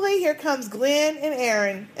thankfully, here comes Glenn and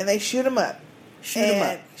Aaron, and they shoot him up.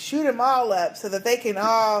 Shoot them all up so that they can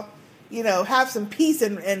all, have some peace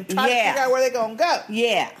and try to figure out where they're going to go.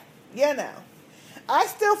 Yeah. I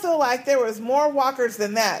still feel like there was more walkers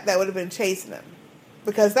than that would have been chasing them.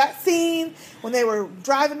 Because that scene, when they were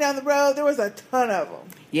driving down the road, there was a ton of them.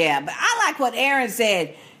 Yeah, but I like what Aaron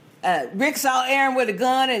said. Rick saw Aaron with a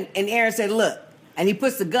gun, and Aaron said, look. And he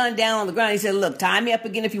puts the gun down on the ground. He said, look, tie me up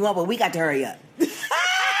again if you want, but we got to hurry up. I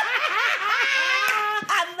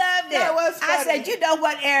loved it. That was funny. I said, you know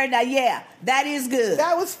what, Aaron? Now, yeah, that is good.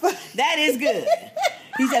 That was funny. That is good.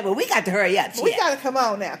 He said, well, we got to hurry up. We got to come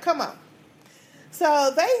on now. Come on.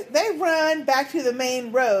 So they run back to the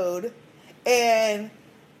main road, and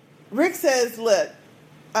Rick says, look,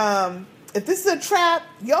 if this is a trap,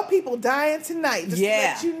 your people dying tonight. Just to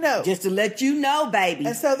let you know. Just to let you know, baby.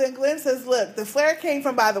 And so then Glenn says, look, the flare came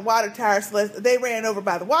from by the water tower, so they ran over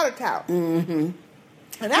by the water tower. Mm-hmm.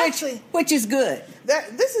 And actually... Which is good.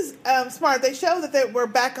 This is smart. They show that they were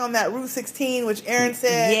back on that Route 16, which Aaron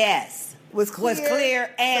said... Yes. Was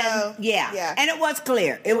clear. And, so, yeah. And it was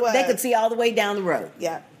clear. They could see all the way down the road.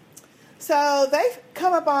 Yeah. So they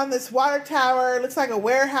come up on this water tower. Looks like a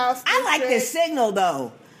warehouse district. I like this signal,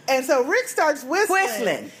 though. And so Rick starts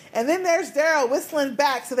whistling. And then there's Daryl whistling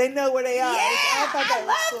back so they know where they are. Yeah,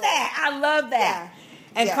 I love that.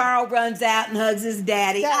 Yeah. And Carl runs out and hugs his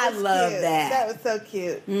daddy. I love that. That was so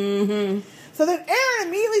cute. Mm-hmm. So then Aaron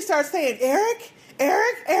immediately starts saying, Eric.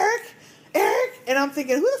 And I'm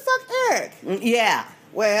thinking, who the fuck Eric? Yeah.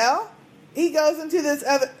 Well, he goes into this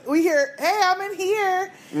other... We hear, hey, I'm in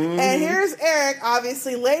here. Mm-hmm. And here's Eric,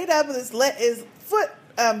 obviously laid up with his foot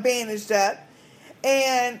bandaged up.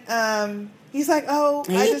 And he's like, I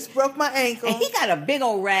just broke my ankle. And he got a big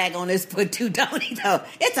old rag on his foot too, don't he, though?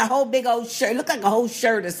 It's a whole big old shirt. Look like a whole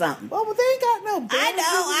shirt or something. Well, but they ain't got no bandages.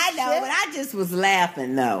 I know, but I just was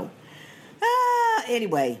laughing, though.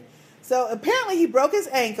 Anyway. So apparently he broke his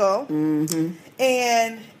ankle. Mm-hmm.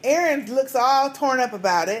 And Aaron looks all torn up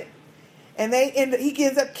about it. And he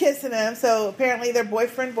ends up kissing him. So apparently they're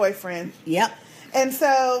boyfriend. Yep. And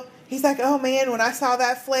so... He's like, oh, man, when I saw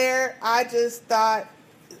that flare, I just thought,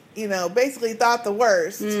 basically thought the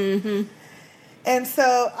worst. Mm-hmm. And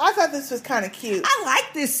so I thought this was kind of cute. I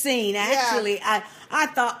like this scene, actually. Yeah. I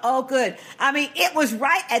thought, oh, good. I mean, it was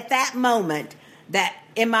right at that moment that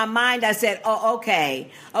in my mind I said, oh, okay.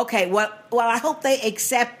 Well, I hope they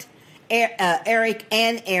accept Eric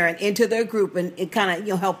and Aaron into their group and kind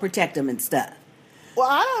of, help protect them and stuff. Well,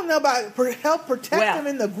 I don't know about help protect them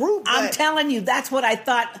in the group. But... I'm telling you, that's what I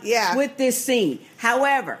thought with this scene.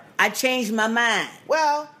 However, I changed my mind.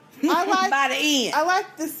 Well, by the end. I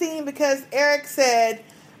like the scene because Eric said,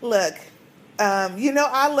 look,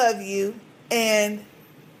 I love you. And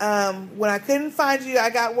when I couldn't find you,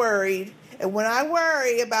 I got worried. And when I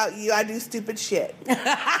worry about you, I do stupid shit.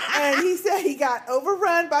 And he said he got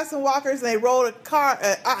overrun by some walkers and they rolled a car,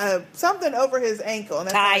 something over his ankle. And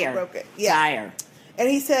that's how he broke it. Yeah. Tire. And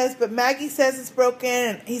he says, but Maggie says it's broken.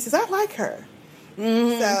 And he says, I like her.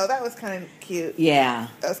 Mm-hmm. So that was kind of cute. Yeah.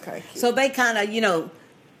 That was kind of cute. So they kind of,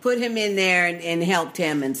 put him in there and helped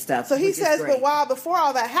him and stuff. So he says, but before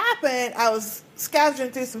all that happened, I was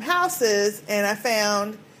scavenging through some houses and I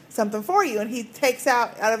found something for you. And he takes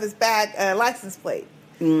out of his bag a license plate.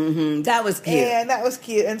 Mm-hmm. That was cute. And that was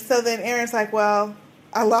cute. And so then Aaron's like, well...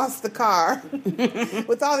 I lost the car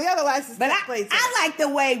with all the other license plates. I like the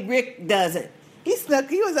way Rick does it. He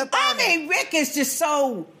was up on it. Rick is just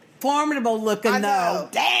so formidable looking, though.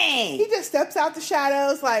 Dang. He just steps out the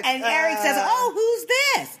shadows like... And Eric says, oh, who's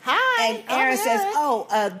this? Hi, and Aaron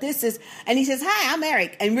says, this is... And he says, hi, I'm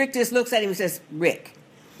Eric. And Rick just looks at him and says, Rick.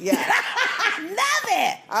 Yeah. Love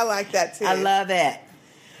it. I like that, too. I love it.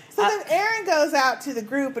 So then Aaron goes out to the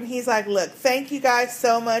group and he's like, look, thank you guys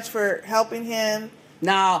so much for helping him.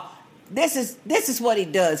 Now, this is what he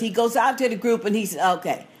does. He goes out to the group and he says,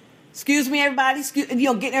 okay, excuse me, everybody.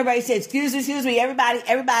 Getting everybody to say, excuse me, everybody.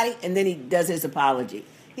 And then he does his apology.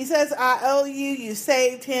 He says, I owe you. You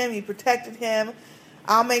saved him. You protected him.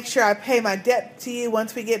 I'll make sure I pay my debt to you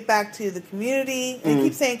once we get back to the community. And he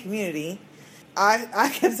keeps saying community.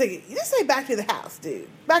 I kept saying, you just say back to the house, dude.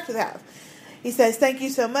 Back to the house. He says, thank you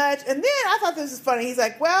so much. And then I thought this was funny. He's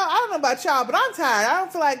like, well, I don't know about y'all, but I'm tired. I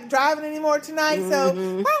don't feel like driving anymore tonight. So why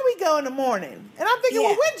don't we go in the morning? And I'm thinking,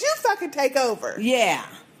 well, when did you fucking take over? Yeah.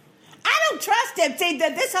 I don't trust him. See,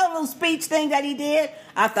 this whole little speech thing that he did,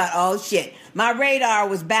 I thought, oh, shit. My radar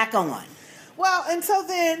was back on. Well, and so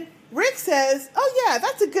then Rick says, oh, yeah,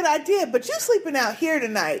 that's a good idea, but you sleeping out here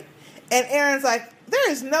tonight. And Aaron's like,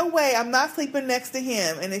 there is no way I'm not sleeping next to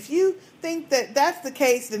him. And if you think that that's the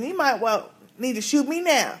case, then you might need to shoot me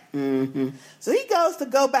now. Mm-hmm. So he goes to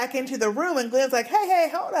go back into the room, and Glenn's like,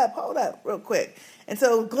 hey, hold up, real quick. And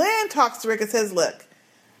so Glenn talks to Rick and says, look,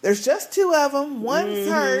 there's just two of them. One's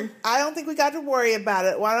hurt. I don't think we got to worry about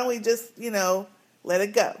it. Why don't we just, let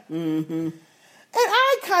it go? Mm-hmm. And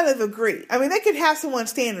I kind of agree. I mean, they could have someone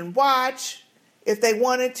stand and watch if they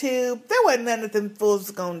wanted to. There wasn't none of them fools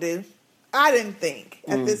was going to do. I didn't think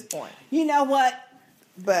at this point. You know what?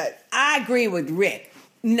 But I agree with Rick.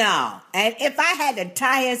 No. And if I had to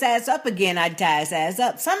tie his ass up again, I'd tie his ass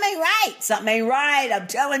up. Something ain't right. Something ain't right. I'm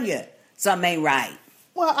telling you. Something ain't right.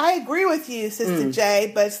 Well, I agree with you, Sister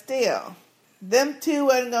J, but still, them two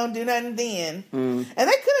wasn't going to do nothing then. And they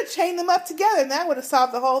could have chained them up together, and that would have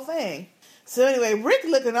solved the whole thing. So anyway, Rick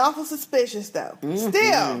looking awful suspicious, though.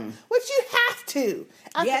 Still, which you have to.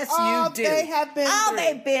 After yes, all you do. They have been all through,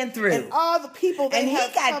 they've been through. And all the people they have And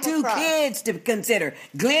he got come 2 across. kids to consider.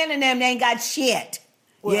 Glenn and them, they ain't got shit.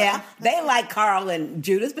 Well, yeah, they like Carl and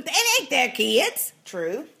Judas, but they ain't their kids.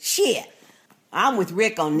 True. Shit. I'm with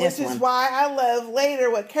Rick on this one. Which is why I love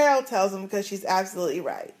later what Carol tells him, because she's absolutely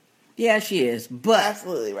right. Yeah, she is. But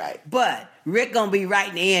absolutely right. But Rick gonna be right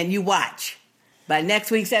in the end. You watch. By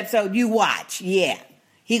next week's episode, you watch. Yeah.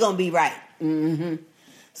 He gonna be right.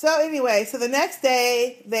 So anyway, so the next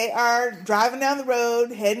day, they are driving down the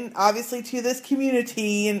road, heading obviously to this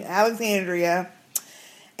community in Alexandria.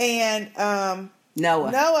 And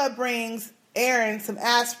Noah brings Aaron some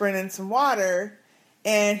aspirin and some water,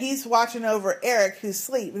 and he's watching over Eric, who's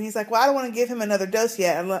asleep. And he's like, well, I don't want to give him another dose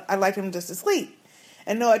yet. I'd like him just to sleep.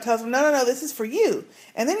 And Noah tells him, no, this is for you.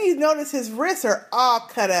 And then you notice his wrists are all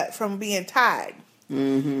cut up from being tied.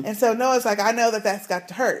 And so Noah's like, I know that's got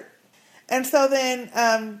to hurt. And so then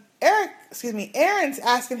Aaron's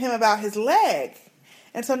asking him about his leg.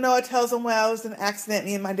 And so Noah tells him, well, it was an accident.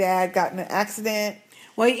 Me and my dad got in an accident.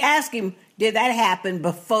 Well, he asked him, did that happen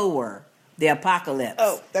before the apocalypse?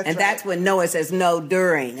 Oh, that's right. And that's when Noah says, no,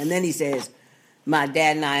 during. And then he says, my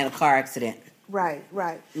dad and I in a car accident. Right.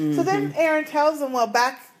 So then Aaron tells him, well,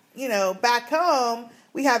 back home,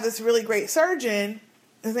 we have this really great surgeon.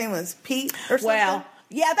 His name was Pete or something. Well,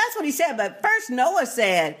 yeah, that's what he said. But first Noah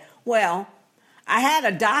said, well, I had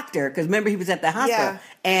a doctor, because remember he was at the hospital.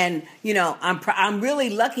 And, I'm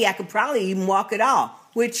really lucky I could probably even walk it off,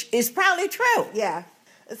 which is probably true. Yeah.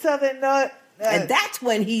 So then Noah... and that's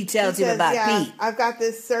when he tells him about Pete. I've got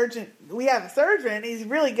this surgeon. We have a surgeon. He's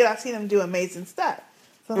really good. I've seen him do amazing stuff.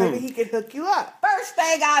 So maybe he could hook you up. First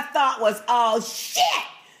thing I thought was, oh, shit.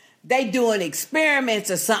 They doing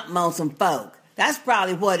experiments or something on some folk. That's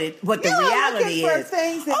probably what the reality is.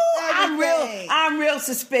 Things I'm real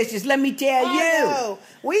suspicious. Let me tell you.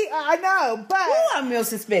 I know, but I'm real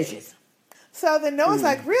suspicious. So then Noah's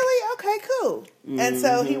like, really? Okay, cool. And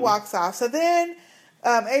so he walks off. So then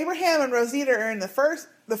Abraham and Rosita are in the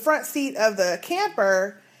front seat of the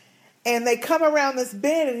camper, and they come around this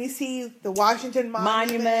bend, and you see the Washington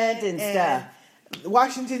Monument and stuff.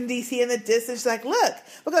 Washington, D.C. in the distance. She's like, look,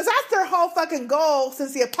 because that's their whole fucking goal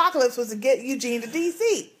since the apocalypse was to get Eugene to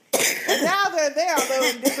D.C. And now they're there, although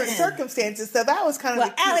in different circumstances. So that was kind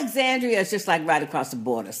of Alexandria is just like right across the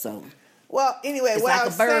border. So, well, anyway, it's like a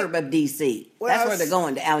verb of D.C. That's where they're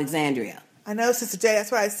going, to Alexandria. I know, Sister J.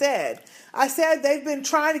 That's what I said. I said they've been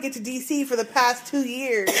trying to get to D.C. for the past 2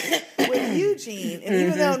 years with Eugene, and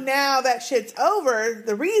even though now that shit's over,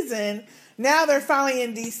 the reason. Now they're finally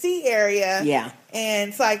in D.C. area. Yeah. And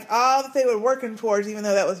it's like all that they were working towards, even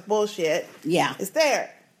though that was bullshit. Yeah. It's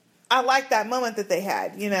there. I like that moment that they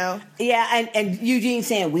had, Yeah, and Eugene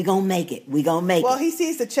saying, we gonna make it. We gonna make it. Well, he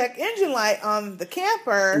sees the check engine light on the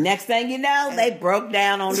camper. Next thing you know, they broke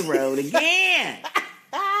down on the road again.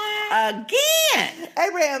 Again.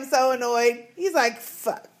 Abraham's so annoyed. He's like,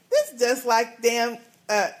 fuck. This is just like damn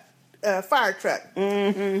fire truck.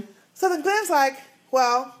 So then Glenn's like,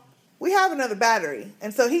 well, we have another battery.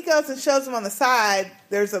 And so he goes and shows him on the side,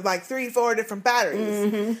 there's like 3-4 different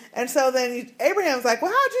batteries. And so then Abraham's like, well,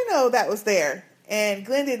 how'd you know that was there? And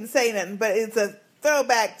Glenn didn't say nothing, but it's a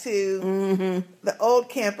throwback to the old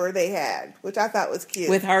camper they had, which I thought was cute.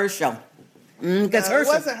 With Herschel. It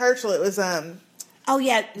wasn't Herschel, it was oh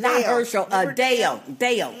yeah, not Dale. Herschel,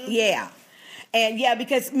 Dale, yeah. And yeah,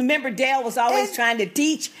 because remember Dale was always trying to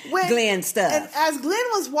teach Glenn stuff. And as Glenn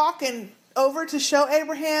was walking over to show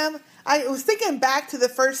Abraham, I was thinking back to the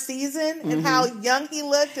first season and how young he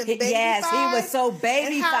looked and baby-fied. Yes, he was so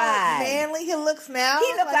baby-fied. And how manly he looks now.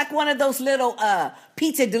 He looked like one of those little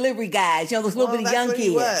pizza delivery guys, those little bitty young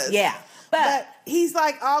kids. Yeah. But he's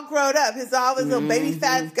like all grown up. All his little baby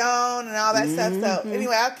fat's gone and all that stuff. So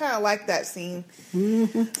anyway, I kind of like that scene.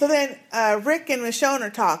 So then Rick and Michonne are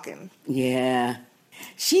talking. Yeah.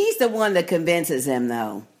 She's the one that convinces him,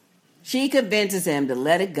 though. She convinces him to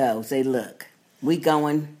let it go. Say, look, we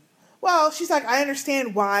going. Well, she's like, I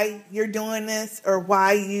understand why you're doing this or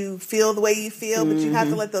why you feel the way you feel, but you have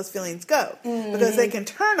to let those feelings go because they can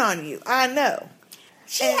turn on you. I know.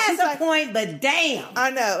 She has a point, but damn. I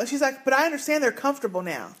know. And she's like, but I understand they're comfortable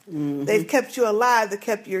now. They've kept you alive. They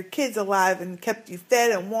kept your kids alive and kept you fed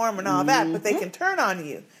and warm and all that, but they can turn on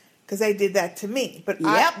you because they did that to me. But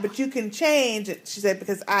but you can change it, she said,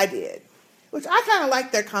 because I did. Which I kind of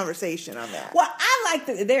like their conversation on that. Well, I like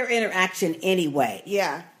their interaction anyway.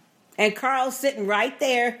 Yeah. And Carl's sitting right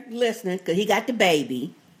there listening because he got the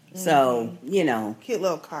baby. So, you know. Cute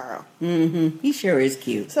little Carl. Mm-hmm. He sure is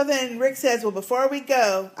cute. So then Rick says, well, before we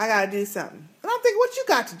go, I got to do something. And I'm thinking, what you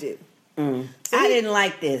got to do? So I didn't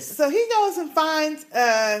like this. So he goes and finds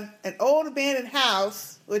an old abandoned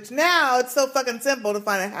house, which now it's so fucking simple to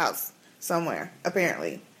find a house somewhere,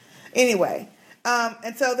 apparently. Anyway,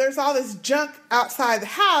 and so there's all this junk outside the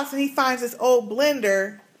house, and he finds this old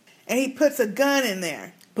blender, and he puts a gun in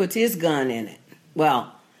there. Puts his gun in it.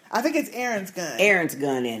 Well, I think it's Aaron's gun. Aaron's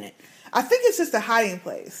gun in it. I think it's just a hiding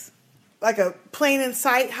place. Like a plain in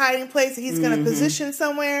sight hiding place that he's going to position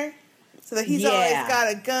somewhere. So that he's always got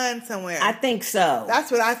a gun somewhere. I think so.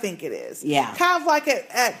 That's what I think it is. Yeah. Kind of like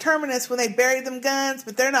at Terminus when they bury them guns,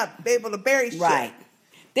 but they're not able to bury shit. Right.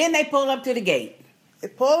 Then they pull up to the gate. They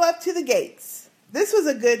pull up to the gates. This was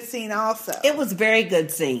a good scene also. It was a very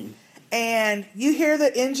good scene. And you hear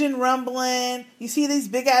the engine rumbling. You see these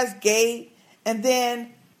big-ass gate. And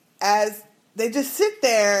then as they just sit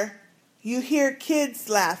there, you hear kids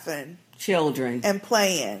laughing. Children. And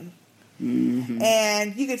playing. Mm-hmm.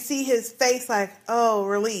 And you could see his face like, oh,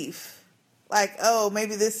 relief. Like, oh,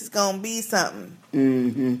 maybe this is going to be something.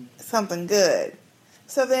 Mm-hmm. Something good.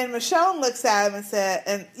 So then Michonne looks at him and said,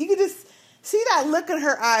 and you could just see that look in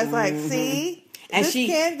her eyes like, see? And this she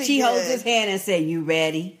good. holds his hand and said, you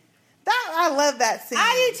ready? I love that scene.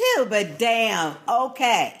 I do too, but damn,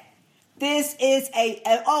 okay. This is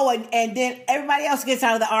and then everybody else gets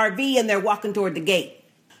out of the RV and they're walking toward the gate.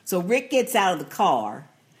 So Rick gets out of the car,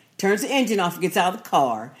 turns the engine off, gets out of the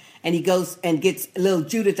car, and he goes and gets little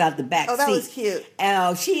Judith out the back seat. Oh, that was cute.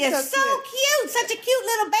 Oh, she is so cute. Such a cute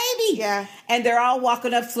little baby. Yeah. And they're all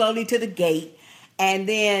walking up slowly to the gate. And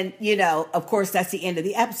then, of course, that's the end of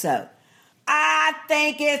the episode. I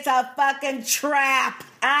think it's a fucking trap.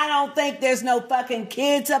 I don't think there's no fucking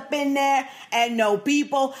kids up in there and no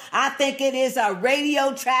people. I think it is a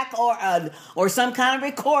radio track or some kind of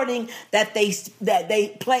recording that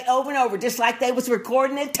they play over and over, just like they was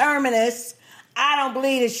recording at Terminus. I don't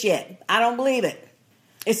believe this shit. I don't believe it.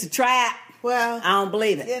 It's a trap. Well, I don't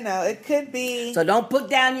believe it. It could be. So don't put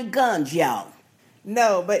down your guns, y'all.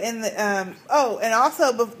 No, but in the and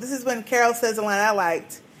also this is when Carol says the line I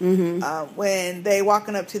liked. Mm-hmm. When they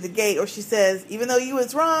walking up to the gate, or she says, even though you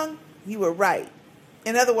was wrong, you were right.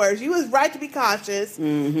 In other words, you was right to be cautious.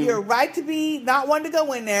 Mm-hmm. You're right to be not wanting to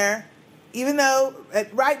go in there, even though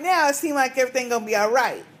right now it seemed like everything gonna be all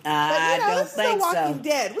right. I don't this think is The Walking so.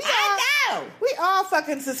 Dead. I know. We all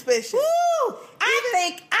fucking suspicious. Woo!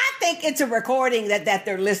 I think it's a recording that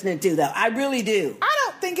they're listening to, though. I really do. I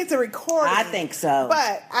don't think it's a recording. I think so.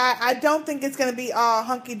 But I don't think it's going to be all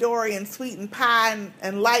hunky-dory and sweet and pie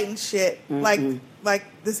and light and shit like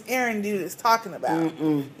this Aaron dude is talking about.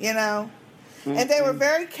 You know? And they were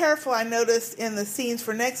very careful, I noticed, in the scenes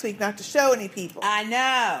for next week not to show any people. I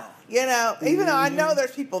know. Even though I know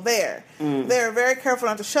there's people there. They're very careful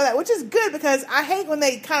not to show that, which is good because I hate when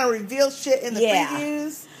they kind of reveal shit in the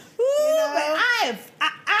previews. But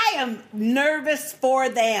I am nervous for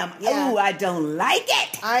them. Yeah. Ooh, I don't like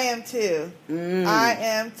it. I am too. I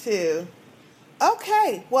am too.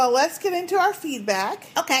 Okay, well, let's get into our feedback.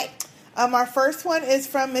 Okay. Our first one is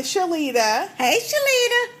from Miss Shalita. Hey,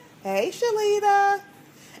 Shalita. Hey, Shalita.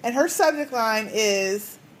 And her subject line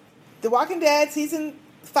is The Walking Dead Season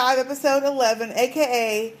 5, Episode 11,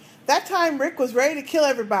 a.k.a. that time Rick was ready to kill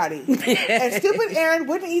everybody. And stupid Aaron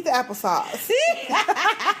wouldn't eat the applesauce.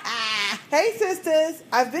 Hey, sisters.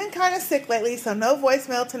 I've been kind of sick lately, so no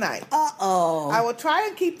voicemail tonight. Uh-oh. I will try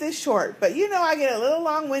and keep this short, but I get a little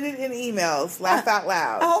long-winded in emails. Laugh out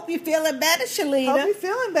loud. I hope you're feeling better, Shalita. Hope you're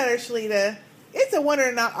feeling better, Shalita. It's a wonder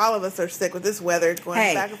not all of us are sick with this weather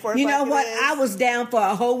going back and forth. You know what? I was down for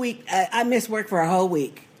a whole week. I missed work for a whole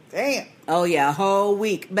week. Damn. Oh, yeah, a whole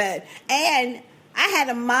week. And I had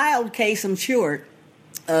a mild case, I'm sure,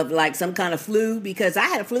 of like some kind of flu because I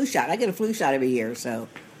had a flu shot. I get a flu shot every year, so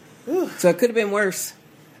it could have been worse.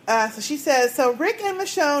 So she says, so Rick and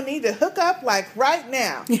Michonne need to hook up like right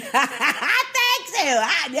now. I think so.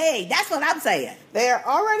 Hey, that's what I'm saying. They are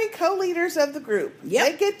already co-leaders of the group.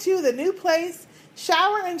 Yep. They get to the new place,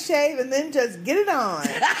 shower and shave, and then just get it on.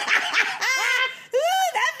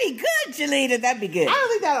 That'd be good, Shalita. That'd be good. I don't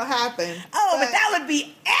think that'll happen. Oh, but that would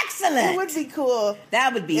be excellent. It would be cool.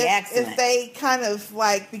 That would be excellent. If they kind of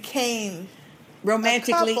like became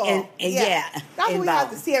romantically and not that we have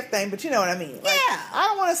to see everything, but you know what I mean. Like, I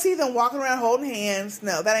don't want to see them walking around holding hands.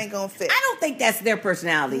 No, that ain't gonna fit. I don't think that's their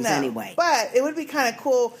personalities anyway. But it would be kind of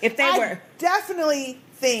cool if they were. Definitely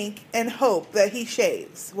think and hope that he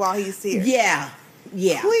shaves while he's here. Yeah.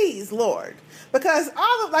 Please, Lord. Because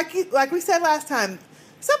like we said last time,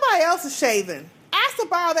 somebody else is shaving. Ask to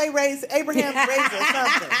borrow Abraham's razor or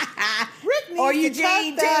something. Rick needs or to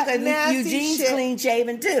Eugene, cut that too, nasty because Eugene's shit. clean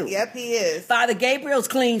shaven, too. Yep, he is. Father Gabriel's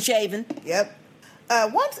clean shaven. Yep.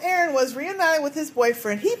 Once Aaron was reunited with his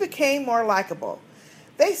boyfriend, he became more likable.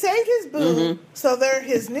 They saved his boo, so they're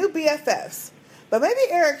his new BFFs. But maybe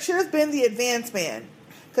Eric should have been the advanced man,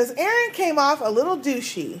 because Aaron came off a little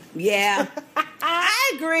douchey. Yeah.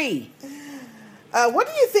 I agree. What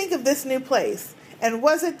do you think of this new place? And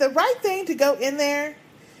was it the right thing to go in there?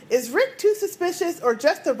 Is Rick too suspicious or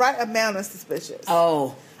just the right amount of suspicious?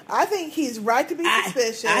 Oh. I think he's right to be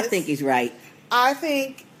suspicious. I think he's right. I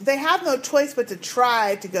think they have no choice but to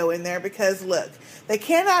try to go in there because, look, they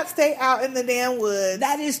cannot stay out in the damn woods.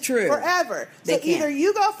 That is true. Forever. So either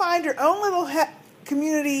you go find your own little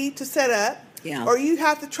community to set up, or you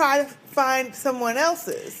have to try to find someone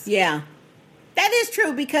else's. Yeah. That is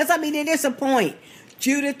true because, I mean, it is a point.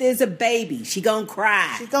 Judith is a baby. She gonna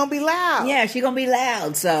cry. She's gonna be loud. Yeah, she gonna be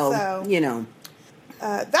loud. So you know.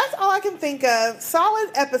 That's all I can think of. Solid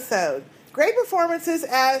episode. Great performances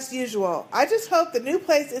as usual. I just hope the new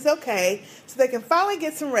place is okay so they can finally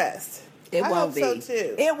get some rest. It won't be. I hope so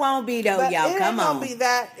too. It won't be though, but y'all. Come on. It ain't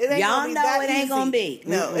gonna be that easy. Gonna be.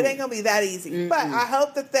 No, it ain't gonna be that easy. But I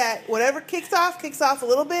hope that whatever kicks off a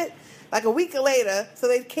little bit, like a week later, so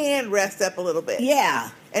they can rest up a little bit. Yeah.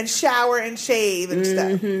 And shower and shave and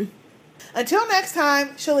stuff. Until next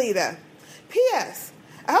time, Shalita. P.S.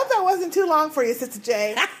 I hope that wasn't too long for you, Sister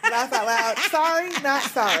J. Laugh out loud. Sorry, not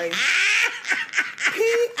sorry.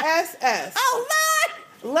 P.S.S. Oh,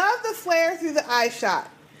 Lord! Love the flare through the eye shot.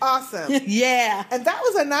 Awesome. Yeah. And that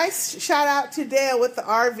was a nice shout out to Dale with the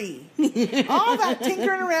RV. All that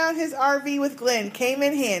tinkering around his RV with Glenn came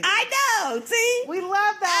in handy. I know. See? We love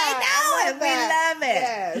that. I know it. We love it.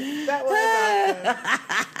 Yes. That was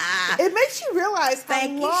awesome. It makes you realize how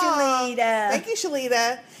long. Thank you,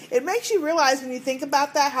 Shalita. It makes you realize when you think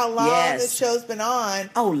about that how long this show's been on.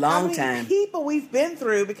 Oh, long how time. many people we've been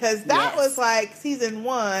through because that was like season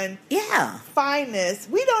 1. Yeah. Finest.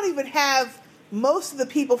 We don't even have most of the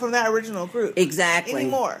people from that original group. Exactly.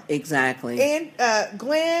 Anymore. Exactly. And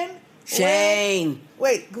Glenn. Shane.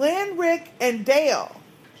 Glenn, Rick, and Dale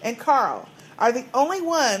and Carl are the only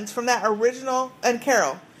ones from that original, and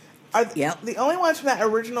Carol are the only ones from that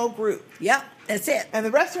original group. Yep. That's it. And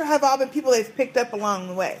the rest have all been people they've picked up along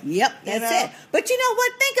the way. Yep. That's it. But you know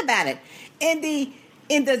what? Think about it.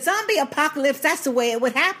 In the zombie apocalypse, that's the way it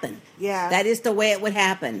would happen. Yeah. That is the way it would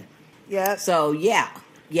happen. Yeah. So, yeah.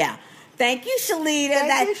 Thank you, Shalita.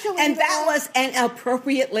 Shalita. And that was an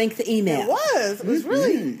appropriate length email. It was. It was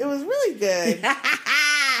really good.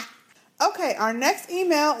 Okay, our next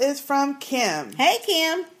email is from Kim. Hey,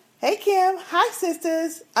 Kim. Hey, Kim. Hi,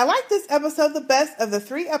 sisters. I like this episode the best of the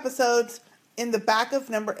 3 episodes in the back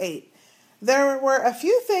of number 8. There were a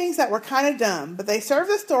few things that were kind of dumb, but they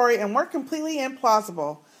served the story and weren't completely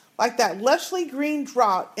implausible, like that lushly green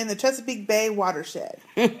drought in the Chesapeake Bay watershed.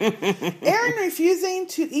 Aaron refusing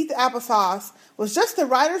to eat the applesauce was just the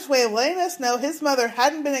writer's way of letting us know his mother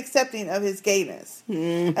hadn't been accepting of his gayness.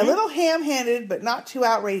 A little ham-handed, but not too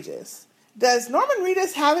outrageous. Does Norman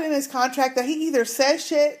Reedus have it in his contract that he either says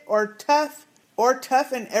shit or tough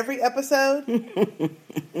in every episode?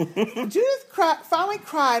 Judith finally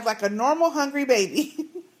cried like a normal hungry baby.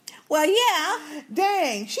 Well, yeah.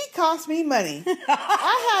 Dang, she cost me money.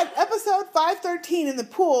 I had episode 513 in the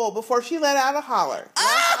pool before she let out a holler.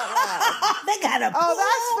 Oh, they got a pool. Oh,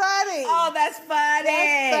 that's funny. Oh, that's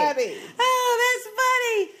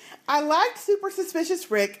funny. I liked Super Suspicious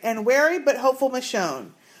Rick and Wary but Hopeful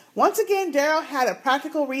Michonne. Once again, Daryl had a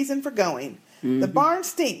practical reason for going. The barn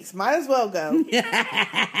stinks. Might as well go.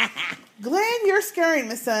 Glenn, you're scaring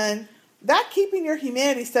me, son. That keeping your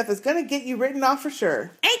humanity stuff is going to get you written off for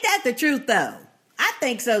sure. Ain't that the truth, though? I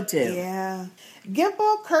think so, too. Yeah.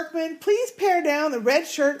 Gimple, Kirkman, please pare down the red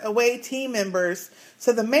shirt away team members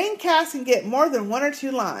so the main cast can get more than 1 or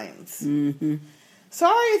 2 lines.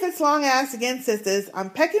 Sorry if it's long ass again, sisters.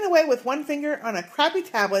 I'm pecking away with one finger on a crappy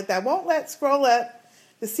tablet that won't let scroll up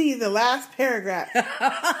to see the last paragraph.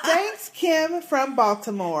 Thanks, Kim from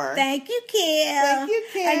Baltimore. Thank you, Kim. Thank you,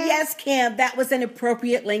 Kim. And yes, Kim, that was an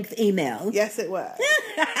appropriate length email. Yes, it was.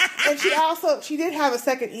 And she did have a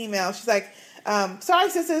second email. She's like,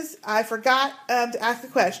 sorry, sisters, I forgot to ask a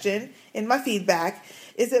question in my feedback.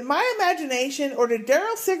 Is it my imagination or did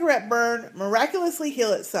Daryl's cigarette burn miraculously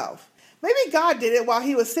heal itself? Maybe God did it while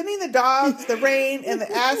he was sending the dogs, the rain, and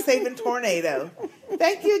the ass-saving tornado.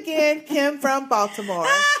 Thank you again, Kim from Baltimore.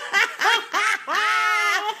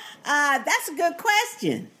 That's a good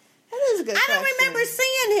question. That is a good question. I don't remember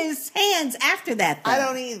seeing his hands after that, though. I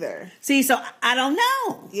don't either. See, so I don't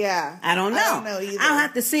know. Yeah. I don't know. I don't know either. I'll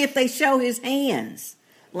have to see if they show his hands.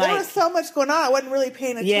 There was so much going on. I wasn't really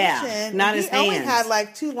paying attention. Yeah, not his hands. He only had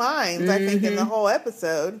like 2 lines, I think, in the whole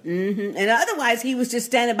episode. Mm-hmm. And otherwise, he was just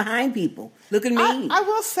standing behind people. Look at me. I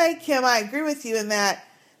will say, Kim, I agree with you in that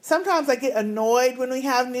sometimes I get annoyed when we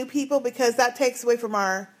have new people because that takes away from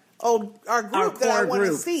our group that I want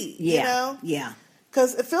to see. Yeah. You know? Yeah.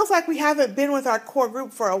 Because it feels like we haven't been with our core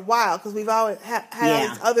group for a while because we've always had all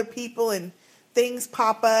these other people and things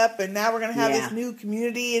pop up, and now we're going to have this new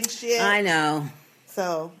community and shit. I know.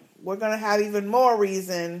 So we're going to have even more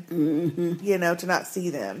reason, to not see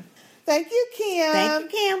them. Thank you, Kim. Thank you,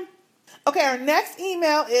 Kim. Okay, our next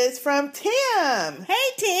email is from Tim.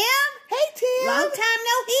 Hey, Tim. Hey, Tim. Long time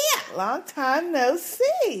no hear. Long time no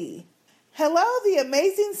see. Hello, the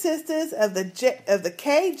amazing sisters of the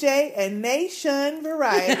KJ and Nation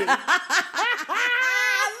variety.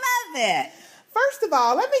 I love it. First of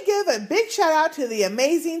all, let me give a big shout out to the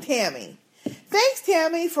amazing Tammy. Thanks,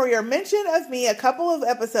 Tammy, for your mention of me a couple of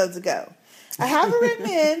episodes ago. I haven't written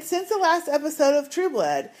in since the last episode of True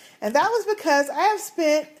Blood, and that was because I have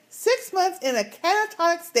spent 6 months in a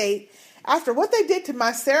catatonic state after what they did to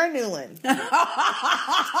my Sarah Newland.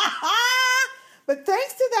 But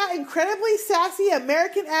thanks to that incredibly sassy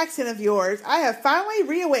American accent of yours, I have finally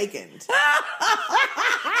reawakened. Go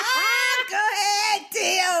ahead,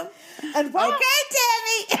 Tim. And okay,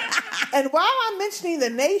 Tammy. And while I'm mentioning the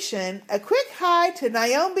Nation, a quick hi to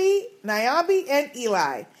Naomi, and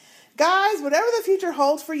Eli. Guys, whatever the future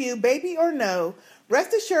holds for you, baby or no,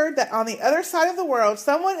 rest assured that on the other side of the world,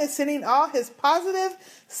 someone is sending all his positive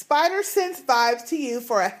spider sense vibes to you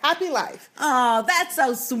for a happy life. Oh, that's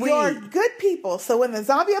so sweet. You're good people, so when the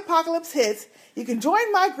zombie apocalypse hits, you can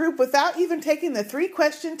join my group without even taking the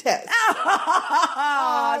 3-question test.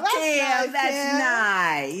 Oh, Tim, that's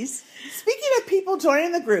nice. Speaking of people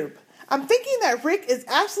joining the group, I'm thinking that Rick is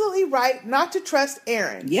absolutely right not to trust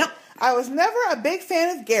Aaron. Yep. I was never a big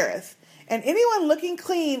fan of Gareth, and anyone looking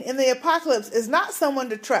clean in the apocalypse is not someone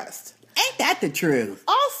to trust. Ain't that the truth?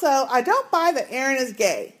 Also, I don't buy that Aaron is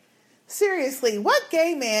gay. Seriously, what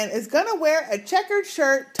gay man is going to wear a checkered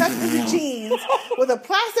shirt tucked into jeans with a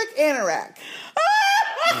plastic anorak?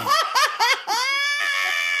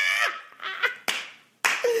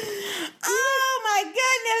 Oh my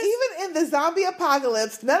goodness. Even in the zombie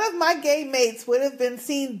apocalypse, none of my gay mates would have been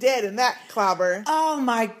seen dead in that clobber. Oh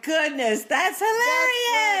my goodness, that's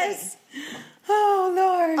hilarious. Oh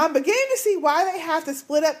Lord. I'm beginning to see why they have to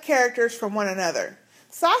split up characters from one another.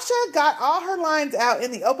 Sasha got all her lines out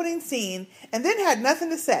in the opening scene and then had nothing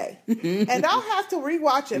to say. And I'll have to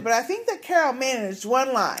rewatch it, but I think that Carol managed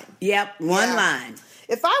one line. Yep, one line.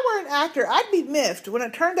 If I were an actor, I'd be miffed when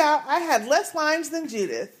it turned out I had less lines than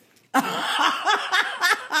Judith.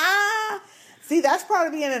 See, that's part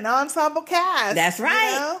of being an ensemble cast. That's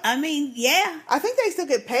right. You know? I mean, yeah. I think they still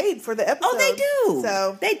get paid for the episode. Oh, they do.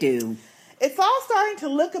 So they do. It's all starting to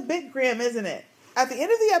look a bit grim, isn't it? At the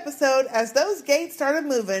end of the episode, as those gates started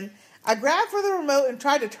moving, I grabbed for the remote and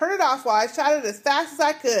tried to turn it off while I shouted as fast as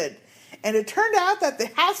I could. And it turned out that the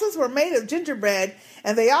houses were made of gingerbread,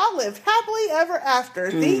 and they all lived happily ever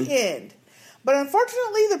after. The end. But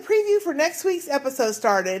unfortunately, the preview for next week's episode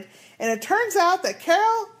started, and it turns out that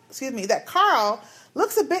Carl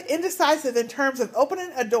looks a bit indecisive in terms of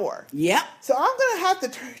opening a door. Yep. So I'm going to have to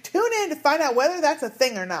tune in to find out whether that's a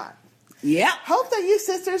thing or not. Yep. Hope that you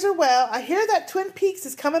sisters are well. I hear that Twin Peaks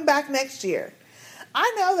is coming back next year.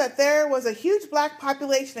 I know that there was a huge black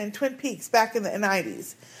population in Twin Peaks back in the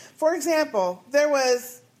 90s. For example, there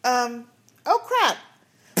was, oh crap.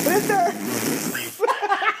 But if there...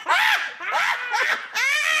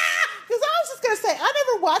 Because I was just going to say, I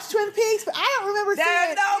never watched Twin Peaks, but I don't remember seeing there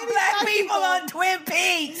are no any black people on Twin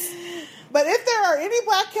Peaks. But if there are any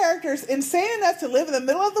black characters insane enough to live in the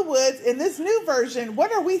middle of the woods in this new version,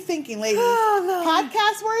 what are we thinking, ladies? Oh,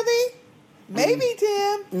 podcast worthy? Maybe,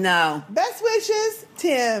 Tim. No. Best wishes,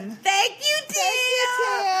 Tim. Thank you,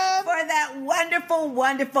 Tim, for that wonderful,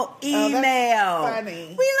 wonderful email. Oh, that's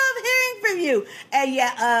funny. We love hearing from you. And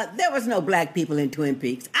yeah, there was no black people in Twin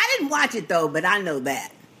Peaks. I didn't watch it though, but I know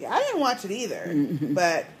that. Yeah, I didn't watch it either,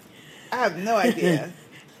 but I have no idea.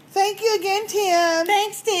 Thank you again, Tim.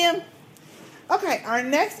 Thanks, Tim. Okay, our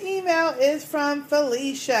next email is from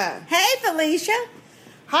Felicia. Hey, Felicia.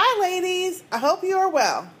 Hi, ladies. I hope you are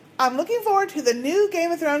well. I'm looking forward to the new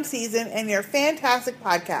Game of Thrones season and your fantastic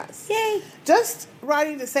podcast. Yay. Just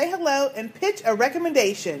writing to say hello and pitch a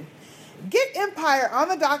recommendation. Get Empire on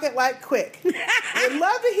the docket like quick. Would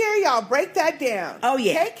love to hear y'all break that down. Oh,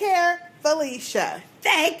 yeah. Take care, Felicia.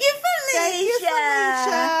 Thank you, Felicia. Thank you,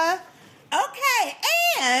 Felicia. Okay,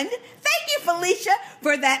 and thank you, Felicia,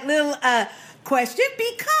 for that little question,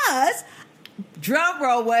 because drum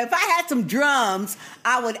roll, well, if I had some drums,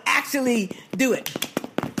 I would actually do it.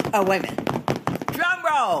 Oh, wait a minute. Drum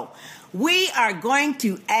roll. We are going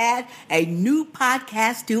to add a new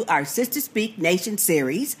podcast to our Sister Speak Nation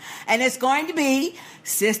series, and it's going to be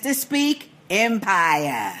Sister Speak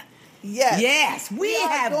Empire. Yes. We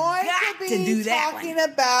have going got to to do that talking one.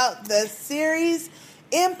 about the series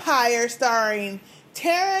Empire, starring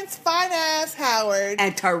Terrence Fine Ass Howard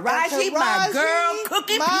And Taraji, my girl,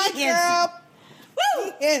 Cookie P. Henson.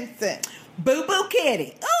 Woo! Henson. Boo Boo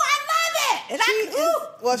Kitty. Oh, I love it. And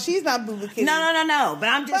Well, she's not Boo Boo Kitty. No. But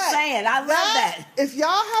I'm just saying, I love that. If y'all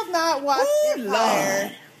have not watched Empire,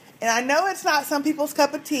 Lord. and I know it's not some people's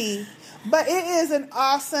cup of tea, but it is an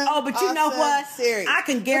awesome, but you know what? Series. I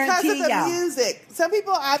can guarantee because of the y'all. music. Some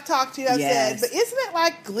people I've talked to have Yes. said, but isn't it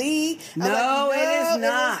like Glee? I'm No, like, it is It is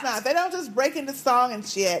not. not. They don't just break into song and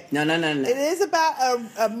shit. No. It is about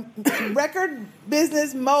a record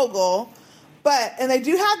business mogul, and they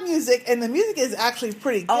do have music, and the music is actually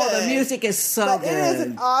pretty good. Oh, the music is so good. It is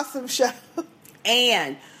an awesome show.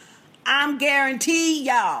 And I'm guarantee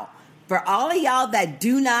y'all, for all of y'all that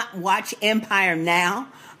do not watch Empire now,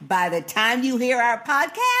 by the time you hear our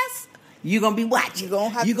podcast, you're going to be watching.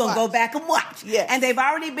 You're going to go back and watch. Yes. And they've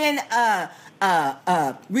already been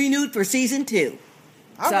renewed for season 2.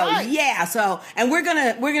 All right. And we're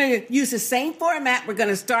gonna use the same format. We're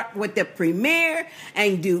gonna start with the premiere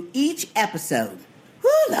and do each episode. Whoo,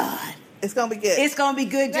 Lord. It's gonna be good. It's gonna be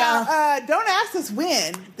good, y'all. Now, don't ask us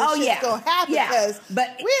when this shit's gonna happen, because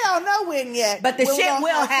we don't know when yet. But the shit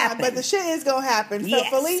will happen. But the shit is gonna happen.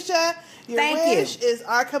 Yes. So, Felicia, your wish is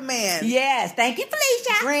our command. Yes, thank you,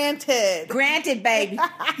 Felicia. Granted, baby.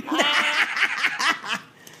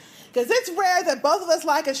 Because it's rare that both of us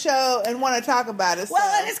like a show and want to talk about it.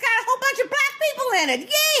 Well, and it's got a whole bunch of black people in it.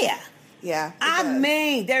 Yeah. Yeah. I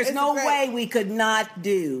mean, there's no way we could not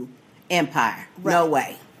do Empire. Right. No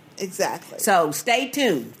way. Exactly. So stay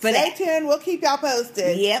tuned for that. Stay tuned. We'll keep y'all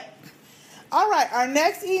posted. Yep. All right. Our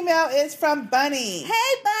next email is from Bunny.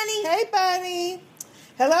 Hey, Bunny. Hey, Bunny.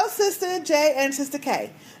 Hello, Sister J and Sister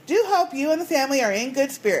K. Do hope you and the family are in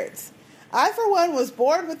good spirits. I, for one, was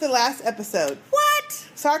bored with the last episode. What?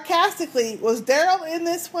 Sarcastically, was Daryl in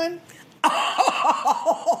this one?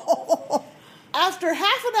 After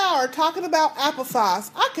half an hour talking about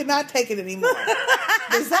applesauce, I could not take it anymore.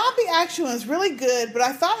 The zombie action was really good, but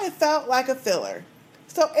I thought it felt like a filler.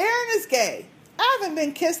 So Aaron is gay. I haven't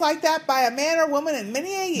been kissed like that by a man or woman in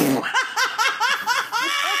many a year.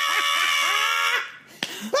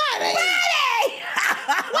 Buddy!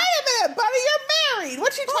 Wait a minute, buddy, you're married.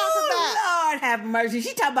 What you talking about? Lord have mercy.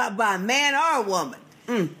 She talking about by a man or a woman.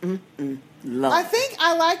 Lord. I think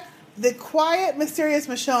I like the quiet, mysterious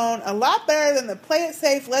Michonne a lot better than the play it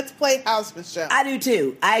safe, let's play house Michonne. I do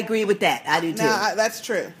too. I agree with that. I do too. No, that's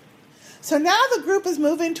true. So now the group is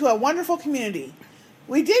moving to a wonderful community.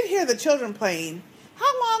 We did hear the children playing.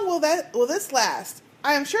 How long will this last?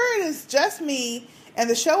 I am sure it is just me, and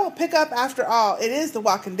the show will pick up after all. It is The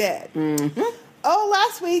Walking Dead. Mm-hmm. Oh,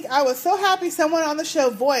 last week I was so happy someone on the show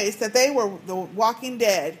voiced that they were The Walking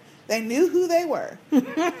Dead. They knew who they were.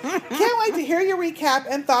 Can't wait to hear your recap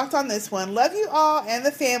and thoughts on this one. Love you all and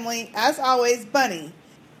the family. As always, Bunny.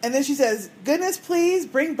 And then she says, goodness, please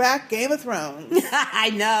bring back Game of Thrones.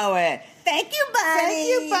 I know it. Thank you, Bunny. Thank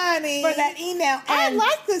you, Bunny. For that email. I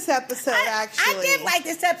like this episode, actually. I did like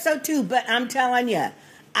this episode, too, but I'm telling you,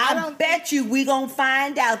 I bet you we going to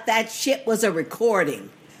find out that shit was a recording.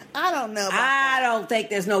 I don't know about I don't think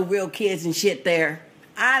there's no real kids and shit there.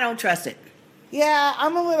 I don't trust it. Yeah,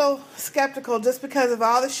 I'm a little skeptical just because of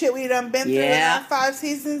all the shit we done been through in our 5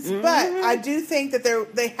 seasons. Mm-hmm. But I do think that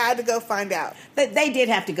they had to go find out. They did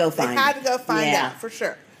have to go find out. They had to go find out, for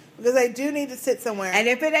sure. Because they do need to sit somewhere. And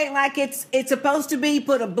if it ain't like it's supposed to be,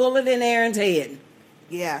 put a bullet in Aaron's head.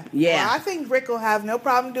 Yeah. Yeah. Well, I think Rick will have no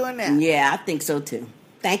problem doing that. Yeah, I think so, too.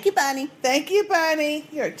 Thank you, Bunny. Thank you, Bunny.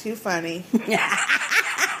 You're too funny.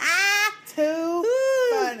 Too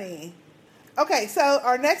funny. Okay, so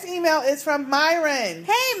our next email is from Myron.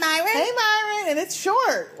 Hey, Myron. Hey, Myron. And it's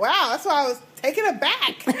short. Wow, that's why I was taken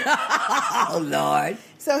aback. Oh, Lord.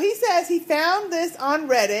 So he says he found this on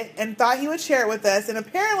Reddit and thought he would share it with us. And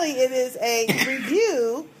apparently it is a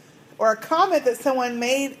review or a comment that someone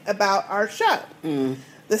made about our show.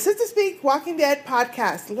 The Sister Speak Walking Dead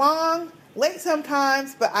podcast. Long, late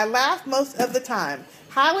sometimes, but I laugh most of the time.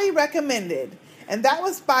 Highly recommended. And that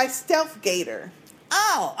was by Stealth Gator.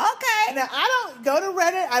 Oh, okay. Now I don't go to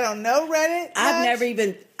Reddit. I don't know Reddit. I've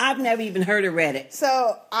never even heard of Reddit.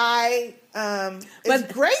 So I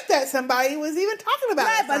it's great that somebody was even talking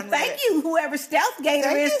about it. But thank you, whoever Stealth Gator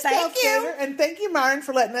is. Thank you. And thank you, Myron,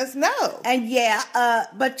 for letting us know. And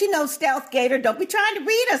but Stealth Gator, don't be trying to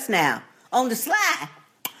read us now on the slide.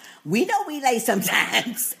 We know we late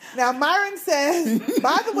sometimes. Now, Myron says,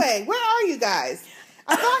 by the way, where are you guys?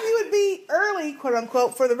 I thought you would be early, quote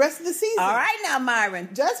unquote, for the rest of the season. All right now, Myron.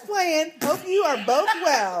 Just playing. Hope you are both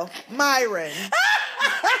well, Myron.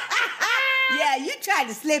 Yeah, you tried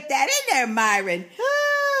to slip that in there, Myron.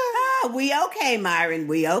 We okay, Myron.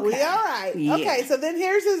 We okay. We all right. Yeah. Okay, so then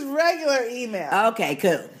here's his regular email. Okay,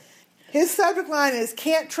 cool. His subject line is,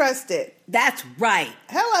 can't trust it. That's right.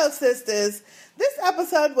 Hello, sisters. This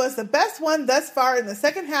episode was the best one thus far in the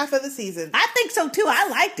second half of the season. I think so, too. I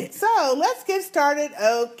liked it. So, let's get started.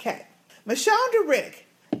 Okay. Michonne to Rick.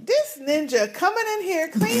 This ninja coming in here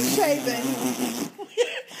clean-shaven.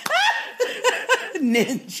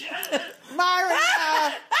 Ninja. Myron,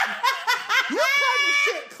 you cut the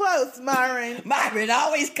shit close, Myron. Myron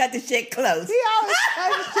always cut the shit close. He always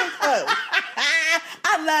cut the shit close.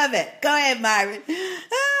 I love it. Go ahead, Myron.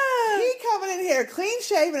 He coming in here clean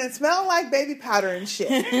shaven and smelling like baby powder and shit.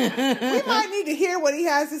 We might need to hear what he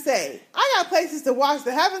has to say. I got places to wash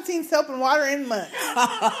that haven't seen soap and water in months.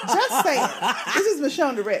 Just saying. This is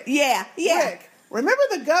Michonne to Rick. Yeah. Rick, remember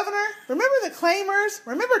the governor? Remember the claimers?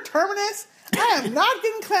 Remember Terminus? I am not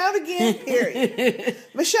getting clowned again, period.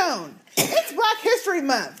 Michonne, it's Black History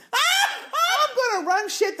Month. I'm going to run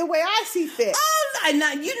shit the way I see fit. You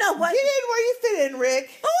know what? Get in where you fit in,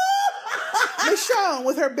 Rick. Michonne,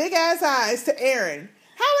 with her big-ass eyes, to Aaron.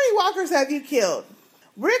 How many walkers have you killed?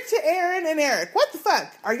 Rick to Aaron and Eric. What the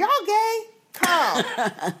fuck? Are y'all gay? Carl,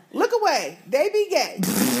 look away. They be gay.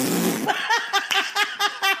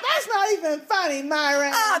 That's not even funny,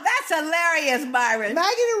 Myron. Oh, that's hilarious, Myron.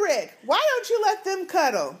 Maggie to Rick. Why don't you let them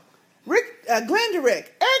cuddle? Rick, Glenn to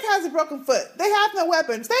Rick. Eric has a broken foot. They have no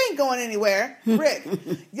weapons. They ain't going anywhere. Rick,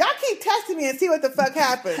 y'all keep testing me and see what the fuck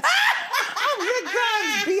happens. I'm Rick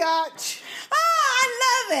Grimes, biatch. Oh, I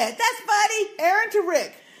love it. That's funny. Aaron to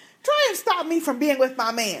Rick. Try and stop me from being with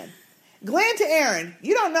my man. Glenn to Aaron.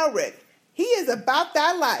 You don't know Rick. He is about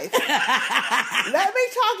that life. Let me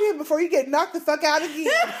talk to him before you get knocked the fuck out again.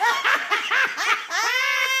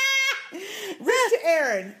 Rick to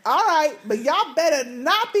Aaron. All right, but y'all better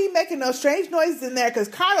not be making no strange noises in there because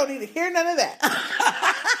Carl don't need to hear none of that.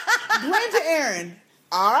 Glenn to Aaron.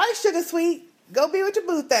 All right, sugar sweet. Go be with your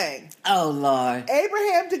boo thing. Oh, Lord.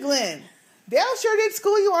 Abraham to Glenn. Dale sure did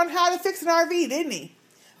school you on how to fix an RV, didn't he?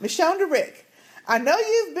 Michonne to Rick. I know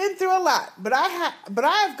you've been through a lot, but I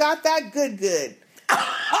have got that good. My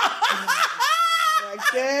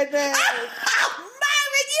goodness. Myron,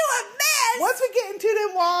 you a mess. Once we get into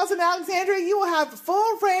them walls in Alexandria, you will have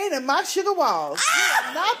full reign of my sugar walls. You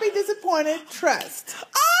will not be disappointed. Trust.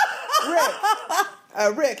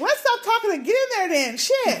 Rick, let's stop talking and get in there then.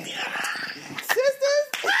 Shit.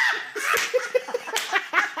 Sisters.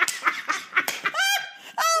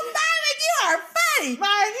 Oh, Myron, you are funny.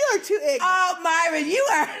 Myron, you are too ignorant. Oh, Myron, you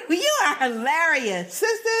are hilarious.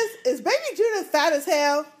 Sisters, is baby Judith fat as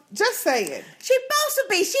hell? Just saying. She's supposed to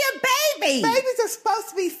be. She a baby. Babies are supposed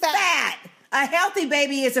to be fat. A healthy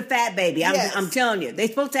baby is a fat baby. I'm telling you. They're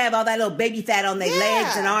supposed to have all that little baby fat on their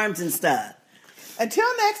legs and arms and stuff. Until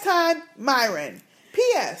next time, Myron.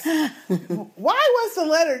 P.S. Why was the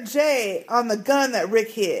letter J on the gun that Rick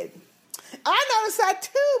hid? I noticed that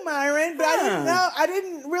too, Myron, but I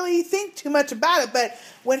didn't really think too much about it. But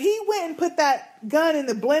when he went and put that gun in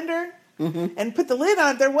the blender and put the lid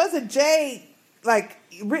on it, there was a J like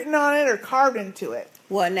written on it or carved into it.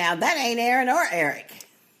 Well, now that ain't Aaron or Eric.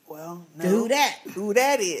 Well, no. Who that? Who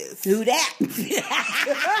that is? Who that?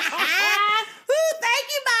 Thank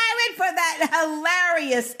you, Myron, for that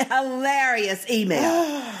hilarious email.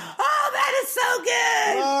 Oh, that is so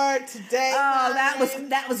good. Lord, today. Oh,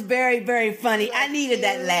 that was very, very funny. I needed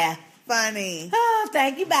that laugh. Funny. Oh,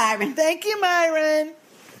 thank you, Myron. Thank you, Myron.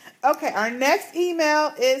 Okay, our next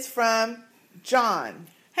email is from John.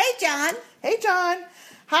 Hey, John. Hey, John.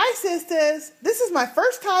 Hi, sisters. This is my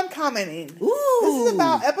first time commenting. Ooh. This is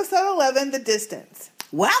about episode 11, The Distance.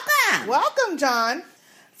 Welcome. Welcome, John.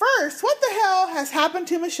 First, what the hell has happened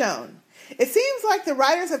to Michonne? It seems like the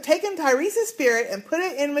writers have taken Tyrese's spirit and put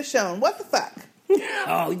it in Michonne. What the fuck?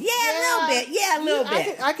 Oh, yeah, a little bit. Yeah, a little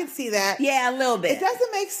bit. I can see that. Yeah, a little bit. It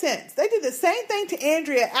doesn't make sense. They did the same thing to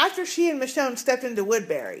Andrea after she and Michonne stepped into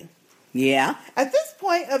Woodbury. Yeah. At this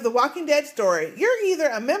point of the Walking Dead story, you're either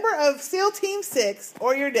a member of SEAL Team 6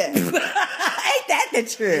 or you're dead. Ain't that the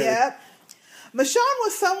truth? Yep. Michonne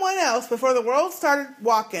was someone else before the world started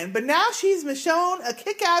walking, but now she's Michonne, a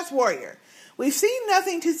kick-ass warrior. We've seen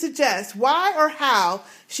nothing to suggest why or how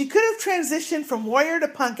she could have transitioned from warrior to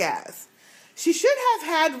punk ass. She should have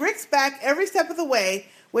had Rick's back every step of the way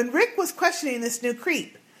when Rick was questioning this new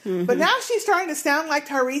creep. Mm-hmm. But now she's starting to sound like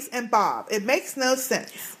Tyrese and Bob. It makes no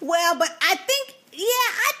sense. Well, but I think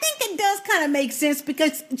it does kind of make sense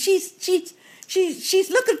because she's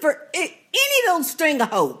looking for any little string of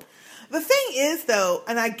hope. The thing is, though,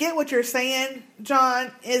 and I get what you're saying,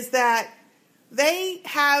 John, is that they're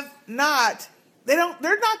not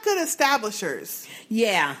good establishers.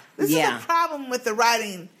 Yeah. This is a problem with the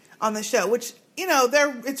writing on the show, which,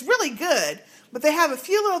 it's really good, but they have a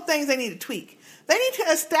few little things they need to tweak. They need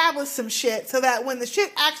to establish some shit so that when the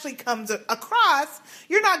shit actually comes across,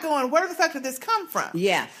 you're not going, where the fuck did this come from?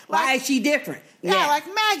 Yeah. Why is she different? Yeah, like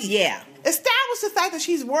Maggie. Yeah. Establish the fact that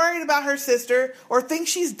she's worried about her sister or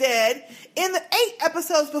thinks she's dead in the 8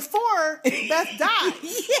 episodes before Beth died.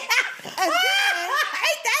 Yeah. And then,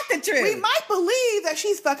 ain't that the truth? We might believe that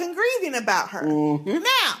she's fucking grieving about her. Mm-hmm.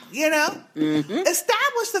 Now,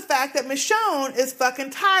 establish the fact that Michonne is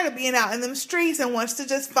fucking tired of being out in them streets and wants to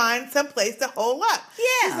just find some place to hole up.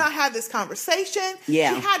 Yeah. She's not had this conversation.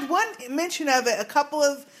 Yeah. She had one mention of it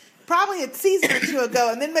probably a season or 2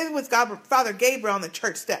 ago, and then maybe with Father Gabriel on the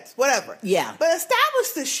church steps, whatever. Yeah. But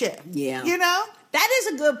establish this shit. Yeah. That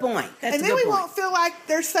is a good point. And then we won't feel like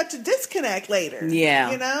there's such a disconnect later.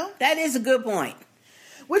 Yeah. That is a good point.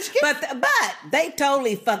 But they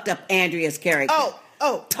totally fucked up Andrea's character.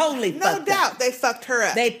 Oh. Totally fucked up. No doubt they fucked her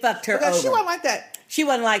up. They fucked her because over. She wasn't like that. She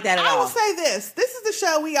wasn't like that at all. I will say this. This is the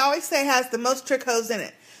show we always say has the most trick hoes in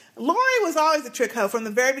it. Lori was always a trick hoe from the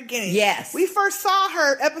very beginning. Yes. We first saw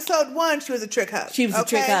her, episode 1, she was a trick hoe. She was a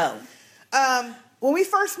trick hoe. When we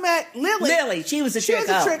first met Lily, she was a trick hoe.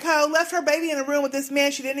 She was a trick hoe, left her baby in a room with this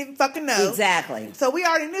man she didn't even fucking know. Exactly. So we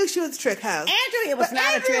already knew she was a trick hoe. Andrea was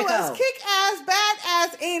not a trick hoe. Andrea was kick-ass,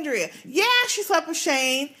 badass Andrea. Yeah, she slept with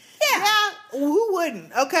Shane. Yeah. Who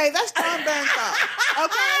wouldn't? Okay, that's John Bernthal.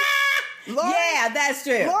 Okay? Lori, that's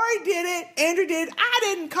true. Lori did it. Andrew did. I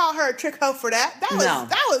didn't call her a trick hoe for that.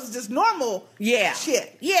 That was just normal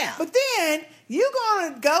shit. Yeah. But then you're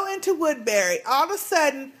going to go into Woodbury. All of a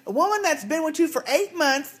sudden, a woman that's been with you for 8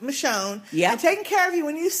 months, Michonne, and taking care of you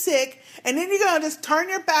when you're sick, and then you're going to just turn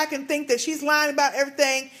your back and think that she's lying about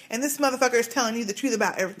everything, and this motherfucker is telling you the truth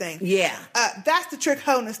about everything. Yeah. That's the trick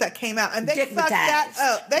hoe-ness that came out. And they fucked that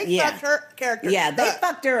up. They fucked her character up. Yeah, they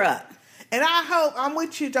fucked her up. And I hope, I'm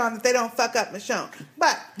with you, John, that they don't fuck up Michonne.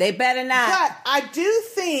 But they better not. But I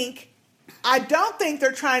don't think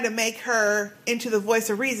they're trying to make her into the voice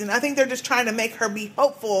of reason. I think they're just trying to make her be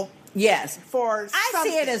hopeful. Yes. I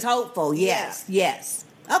see it as hopeful. Yes. Yeah. Yes.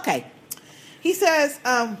 Okay. He says,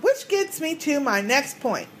 which gets me to my next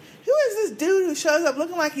point. Who is this dude who shows up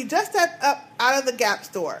looking like he just stepped up out of the Gap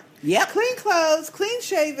store? Yep. Clean clothes, clean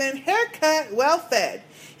shaven, haircut, well fed.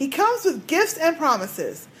 He comes with gifts and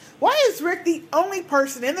promises. Why is Rick the only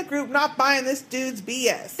person in the group not buying this dude's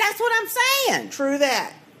BS? That's what I'm saying. True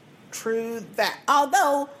that.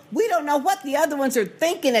 Although, we don't know what the other ones are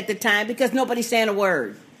thinking at the time because nobody's saying a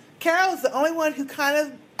word. Carol is the only one who kind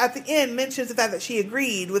of, at the end, mentions the fact that she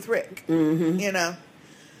agreed with Rick. Mm-hmm.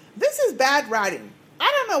 This is bad writing.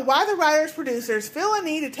 I don't know why the writers-producers feel a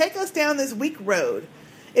need to take us down this weak road.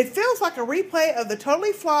 It feels like a replay of the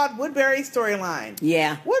totally flawed Woodbury storyline.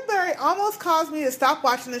 Yeah. Woodbury almost caused me to stop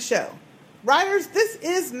watching the show. Writers, this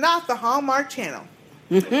is not the Hallmark Channel.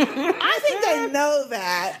 I think they know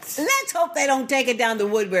that. Let's hope they don't take it down the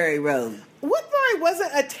Woodbury road. Woodbury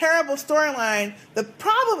wasn't a terrible storyline. The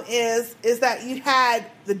problem is that you had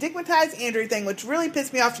the digmatized Andrew thing, which really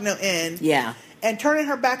pissed me off to no end. Yeah. And turning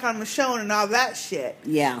her back on Michonne and all that shit.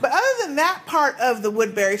 Yeah. But other than that part of the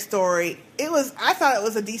Woodbury story, I thought it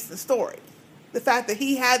was a decent story. The fact that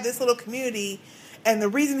he had this little community, and the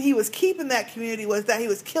reason he was keeping that community was that he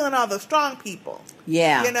was killing all the strong people.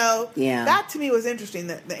 Yeah. Yeah. That to me was interesting.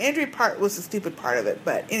 The Andrew part was the stupid part of it.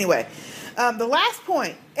 But anyway, the last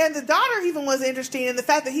point, and the daughter even was interesting in the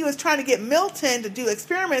fact that he was trying to get Milton to do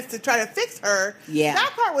experiments to try to fix her. Yeah.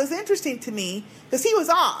 That part was interesting to me because he was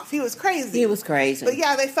off. He was crazy. He was crazy. But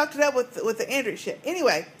yeah, they fucked it up with the Andrew shit.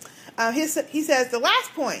 Anyway, he says, the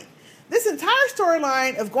last point, this entire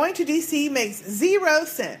storyline of going to D.C. makes zero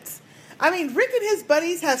sense. I mean, Rick and his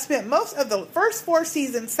buddies have spent most of the first 4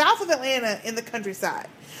 seasons south of Atlanta in the countryside.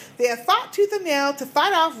 They have fought tooth and nail to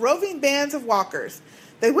fight off roving bands of walkers.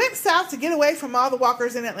 They went south to get away from all the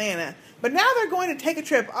walkers in Atlanta, but now they're going to take a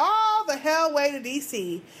trip all the hell way to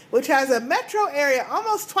D.C., which has a metro area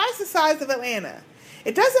almost twice the size of Atlanta.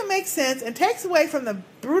 It doesn't make sense and takes away from the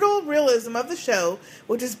brutal realism of the show,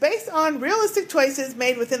 which is based on realistic choices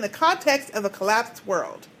made within the context of a collapsed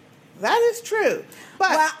world. That is true. But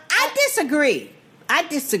well, I I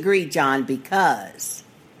disagree, John, because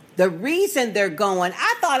the reason they're going,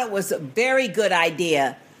 I thought it was a very good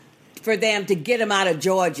idea for them to get him out of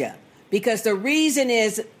Georgia. Because the reason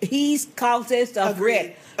is he's cautious of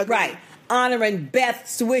Rick. Right. Honoring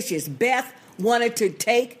Beth's wishes. Beth wanted to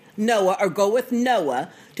take Noah or go with Noah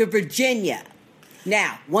to Virginia.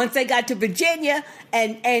 Now, once they got to Virginia,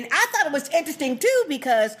 and I thought it was interesting too,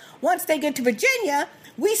 because once they get to Virginia,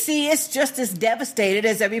 we see it's just as devastated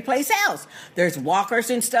as every place else. There's walkers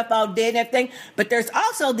and stuff out there and everything, but there's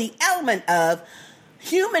also the element of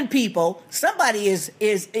human people. Somebody is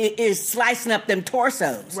slicing up them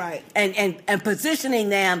torsos, right, and positioning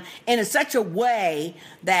them in such a way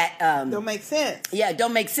that don't make sense. Yeah,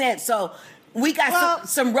 don't make sense. So we got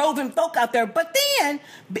some roving folk out there. But then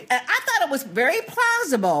I thought it was very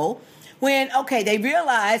plausible when they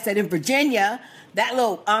realized that in Virginia that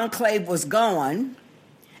little enclave was gone,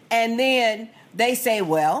 and then they say,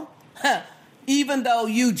 well, even though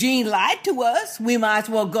Eugene lied to us, we might as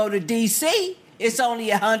well go to D.C. It's only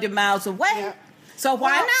 100 miles away. Yeah. So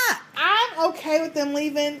why not? I'm okay with them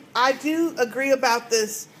leaving. I do agree about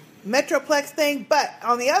this Metroplex thing, but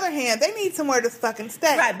on the other hand, they need somewhere to fucking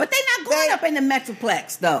stay. Right, but they're not going up in the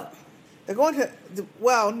Metroplex, though. They're going to,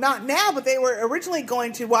 well, not now, but they were originally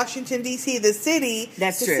going to Washington, D.C., the city,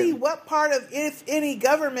 to see what part of, if any,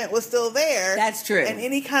 government was still there. That's true. And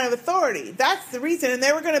any kind of authority. That's the reason. And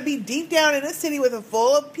they were going to be deep down in a city with a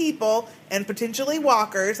full of people and potentially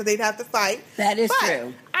walkers, so they'd have to fight. That is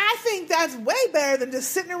true. I think that's way better than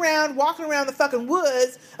just sitting around, walking around the fucking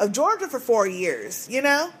woods of Georgia for 4 years, you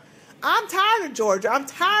know? I'm tired of Georgia. I'm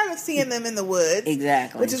tired of seeing them in the woods.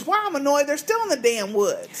 Exactly. Which is why I'm annoyed they're still in the damn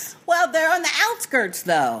woods. Well, they're on the outskirts,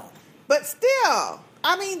 though. But still,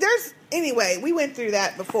 I mean, anyway, we went through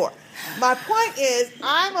that before. My point is,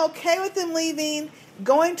 I'm okay with them leaving,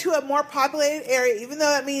 going to a more populated area, even though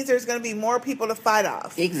that means there's going to be more people to fight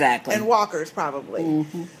off. Exactly. And walkers, probably.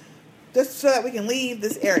 Mm-hmm. Just so that we can leave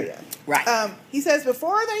this area. Right. He says,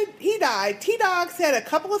 before he died, T-Dog said a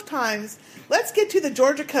couple of times, let's get to the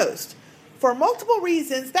Georgia coast. For multiple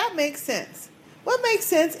reasons, that makes sense. What makes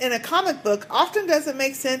sense in a comic book often doesn't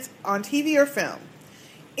make sense on TV or film.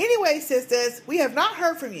 Anyway, sisters, we have not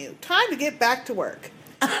heard from you. Time to get back to work.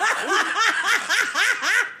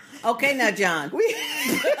 Okay, now, John.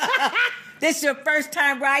 This is your first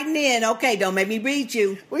time writing in. Okay, don't make me read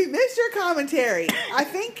you. We missed your commentary. I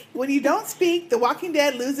think when you don't speak, The Walking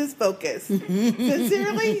Dead loses focus.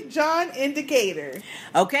 Sincerely, John Indicator.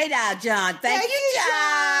 Okay, now, John. Thank you,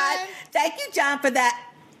 John. Thank you, John, for that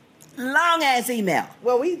long-ass email.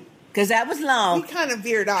 Well, because that was long. We kind of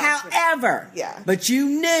veered off. However, but you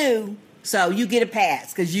knew, so you get a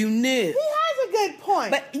pass, because you knew. He has a good point.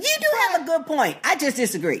 But you do have a good point. I just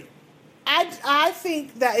disagree. I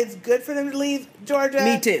think that it's good for them to leave Georgia.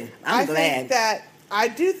 Me too. I'm glad. I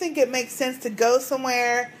do think it makes sense to go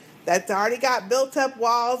somewhere that's already got built up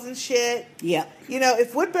walls and shit. Yeah. You know,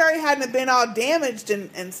 if Woodbury hadn't have been all damaged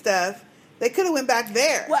and stuff, they could have went back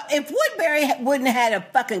there. Well, if Woodbury wouldn't have had a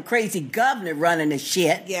fucking crazy governor running the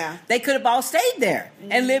shit, they could have all stayed there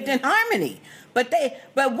and lived in harmony. But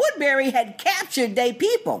Woodbury had captured their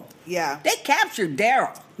people. Yeah. They captured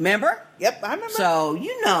Daryl, remember? Yep, I remember. So,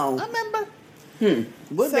 you know. I remember.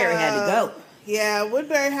 Woodbury had to go. Yeah,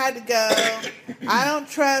 Woodbury had to go. I don't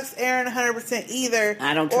trust Aaron 100% either.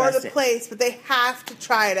 I don't trust or the place, but they have to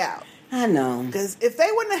try it out. I know. Because if they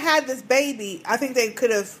wouldn't have had this baby, I think they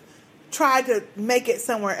could have tried to make it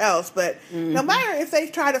somewhere else. But no matter if they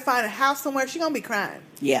try to find a house somewhere, she's going to be crying.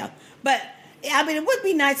 Yeah. But, I mean, it would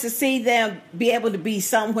be nice to see them be able to be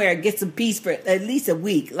somewhere, get some peace for at least a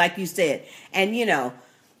week, like you said. And, you know,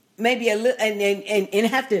 maybe a little, and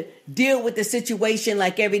have to deal with the situation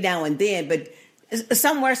like every now and then, but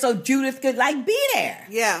somewhere so Judith could like be there.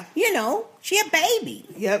 Yeah. You know, she a baby.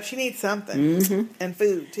 Yep, she needs something. And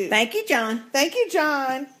food, too. Thank you, John. Thank you,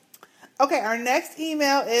 John. Okay, our next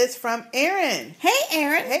email is from Erin. Hey,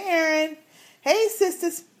 Erin. Hey, Erin. Hey,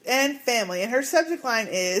 sisters and family. And her subject line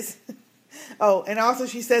is, oh, and also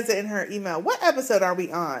she says it in her email, what episode are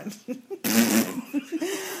we on?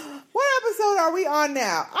 What episode are we on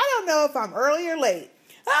now? I don't know if I'm early or late.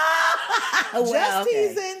 Just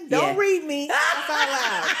teasing. Don't read me. That's out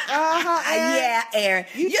loud. Erin. Yeah, Erin.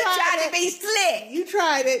 You trying to be slick. You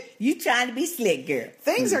tried it. You trying to be slick, girl.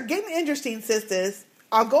 Things are getting interesting, sisters.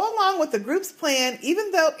 I'll go along with the group's plan,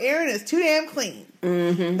 even though Aaron is too damn clean.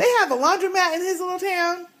 They have a laundromat in his little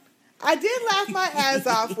town. I did laugh my ass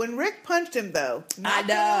off when Rick punched him, though. Not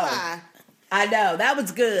gonna lie. I know. That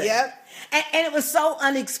was good. Yep. And it was so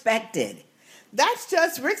unexpected. That's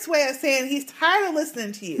just Rick's way of saying he's tired of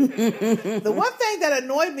listening to you. The one thing that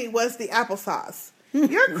annoyed me was the applesauce.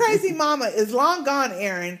 Your crazy mama is long gone,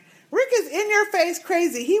 Aaron. Rick is in your face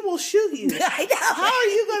crazy. He will shoot you. I know. How are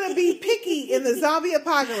you going to be picky in the zombie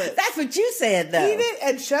apocalypse? That's what you said, though. Eat it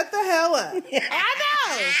and shut the hell up. I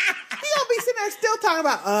know. He gonna be sitting there still talking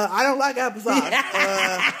about, I don't like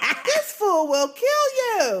applesauce. This fool will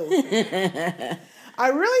kill you. I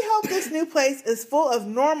really hope this new place is full of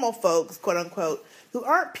normal folks, quote unquote, who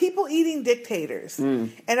aren't people-eating dictators.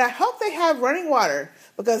 And I hope they have running water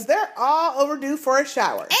because they're all overdue for a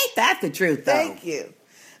shower. Ain't that the truth, though? Thank you.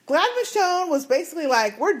 Glad Michonne was basically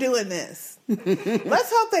like, we're doing this.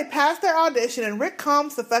 Let's hope they pass their audition and Rick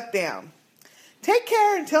calms the fuck down. Take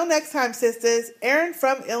care until next time, sisters. Aaron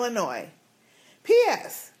from Illinois.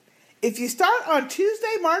 P.S. If you start on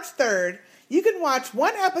Tuesday, March 3rd, you can watch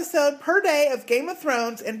one episode per day of Game of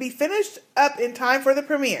Thrones and be finished up in time for the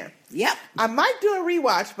premiere. Yep. I might do a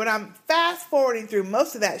rewatch, but I'm fast forwarding through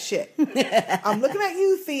most of that shit. I'm looking at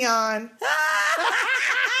you, Theon.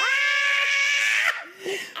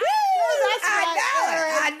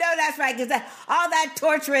 I know that's right, because all that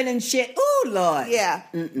torturing and shit. Ooh, Lord. Yeah,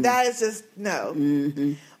 that is just, no.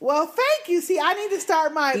 Well, thank you. See, I need to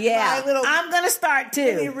start my little... I'm going to start,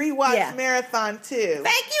 too. Rewatch marathon, too.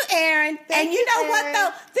 Thank you, Aaron. And you know what, though?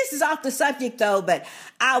 This is off the subject, though, but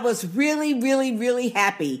I was really, really, really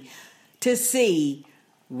happy to see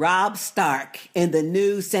Rob Stark in the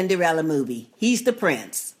new Cinderella movie. He's the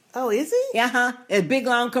prince. Oh, is he? Uh-huh. A big,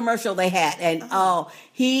 long commercial they had. And,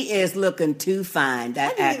 he is looking too fine,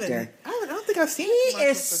 that actor. I don't think I've seen him. He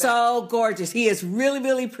is so gorgeous. He is really,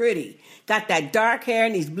 really pretty. Got that dark hair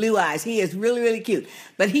and these blue eyes. He is really, really cute.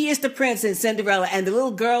 But he is the prince in Cinderella. And the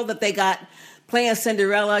little girl that they got playing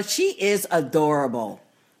Cinderella, she is adorable.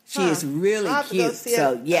 She is really cute.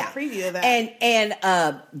 So a preview of that. And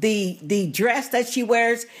the dress that she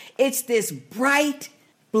wears, it's this bright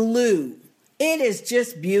blue. It is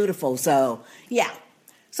just beautiful. So, yeah.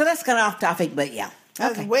 So that's kind of off topic, but yeah.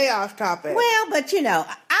 That's way off topic. Well, but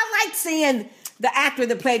I like seeing the actor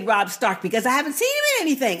that played Rob Stark because I haven't seen him in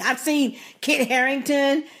anything. I've seen Kit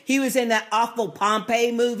Harington. He was in that awful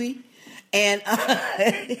Pompeii movie. And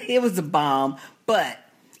it was a bomb. But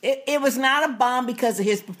it was not a bomb because of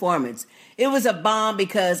his performance. It was a bomb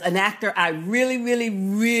because an actor I really, really,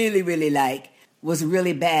 really, really like was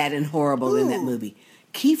really bad and horrible in that movie.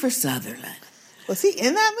 Kiefer Sutherland. Was he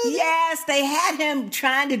in that movie? Yes, they had him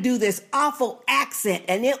trying to do this awful accent,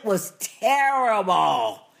 and it was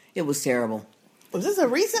terrible. It was terrible. Was this a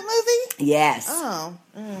recent movie? Yes. Oh.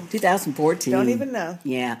 2014. Don't even know.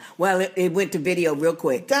 Yeah. Well, it went to video real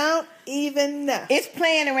quick. Don't even know. It's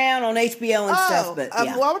playing around on HBO and stuff, but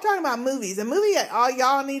yeah. While we're talking about movies, a movie that all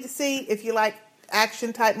y'all need to see if you like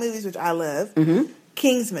action-type movies, which I love,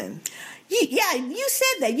 Kingsman. Yeah, you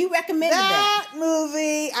said that. You recommended that. That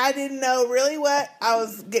movie, I didn't know really what I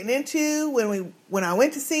was getting into when I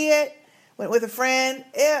went to see it. Went with a friend.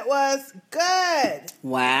 It was good.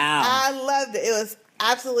 Wow. I loved it. It was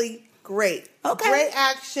absolutely great. Okay. Great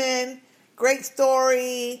action. Great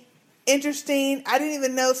story. Interesting. I didn't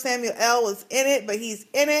even know Samuel L. was in it, but he's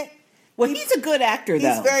in it. Well, he's a good actor,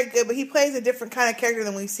 though. He's very good, but he plays a different kind of character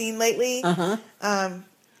than we've seen lately.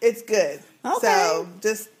 It's good. Okay. So,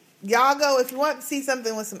 just... y'all go if you want to see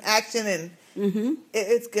something with some action, and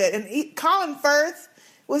it's good. And Colin Firth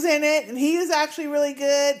was in it, and he is actually really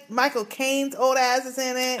good. Michael Caine's old ass is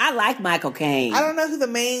in it. I like Michael Caine. I don't know who the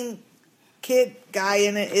main kid guy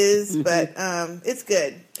in it is, but it's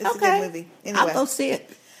good. It's a good movie. Anyway, I'll go see it.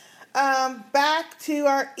 Back to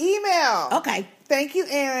our email. Okay. Thank you,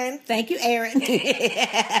 Aaron. Thank you, Aaron.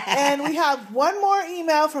 And we have one more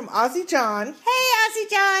email from Ozzy John. Hey, Ozzy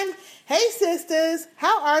John. Hey, sisters.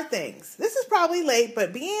 How are things? This is probably late,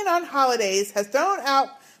 but being on holidays has thrown out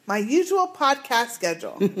my usual podcast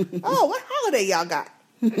schedule. Oh, what holiday y'all got?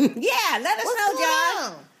 Yeah, let us know,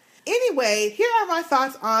 John. Anyway, here are my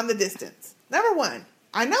thoughts on The Distance. Number one,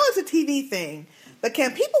 I know it's a TV thing, but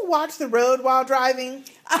can people watch the road while driving? Ain't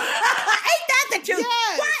that the truth?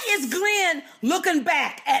 Yes. Why is Glenn looking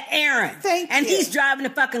back at Aaron? And he's driving a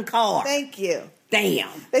fucking car. Thank you. Damn.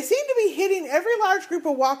 They seem to be hitting every large group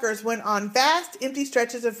of walkers when on vast, empty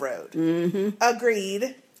stretches of road.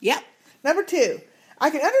 Agreed. Yep. Number two, I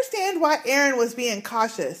can understand why Aaron was being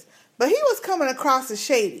cautious, but he was coming across as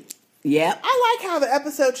shady. Yep. I like how the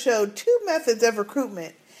episode showed two methods of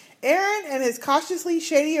recruitment. Aaron and his cautiously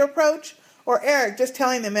shady approach, or Eric just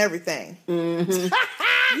telling them everything.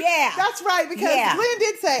 Yeah. That's right, because Glenn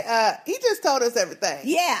did say, he just told us everything.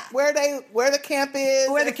 Yeah. Where the camp is.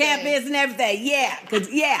 Where the camp is and everything. Yeah.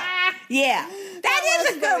 Yeah. That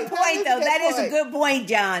is a good point, though. That is a good point,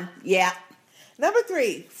 John. Yeah. Number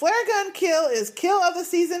 3, flare gun kill is kill of the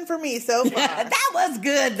season for me so far. That was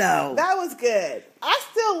good, though. That was good. I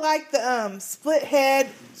still like the split head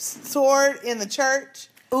sword in the church.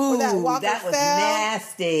 Ooh, where that walker that was fell.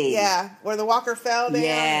 nasty. Yeah, where the walker fell down.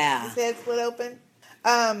 Yeah. His head split open.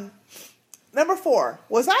 Number 4,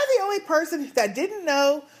 was I the only person that didn't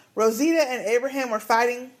know Rosita and Abraham were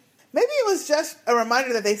fighting? Maybe it was just a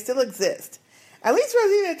reminder that they still exist. At least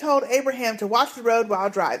Rosita told Abraham to watch the road while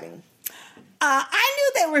driving. I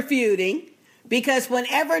knew they were feuding because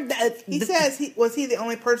whenever... He says, was he the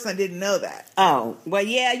only person that didn't know that? Oh, well,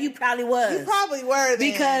 yeah, you probably was. You probably were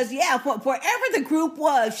then. Because, yeah, wherever the group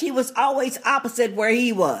was, she was always opposite where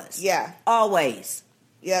he was. Yeah. Always.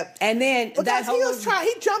 Yep. And then... Because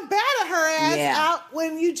he jumped bad at her ass out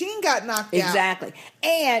when Eugene got knocked out. Exactly.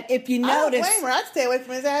 And if you notice... I don't blame her. I'd stay away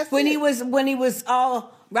from his ass When he was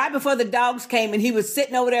all... Right before the dogs came and he was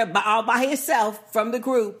sitting over there all by himself from the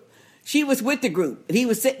group. She was with the group. And he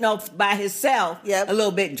was sitting off by himself a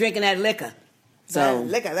little bit drinking that liquor. So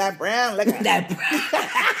that brown liquor. That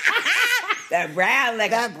brown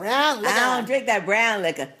liquor. That brown liquor. I don't drink that brown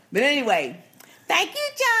liquor. But anyway, thank you,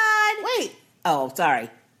 John. Wait. Oh, sorry.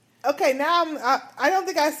 Okay, now I don't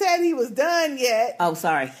think I said he was done yet. Oh,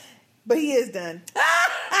 sorry. But he is done.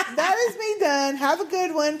 That is me done. Have a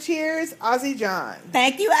good one. Cheers, Ozzy John.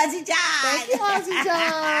 Thank you, Ozzy John. Thank you, Ozzy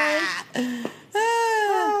John.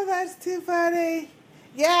 Oh, that's too funny.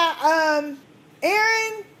 Yeah,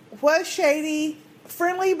 Aaron was shady,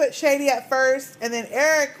 friendly but shady at first, and then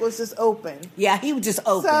Eric was just open. Yeah, he was just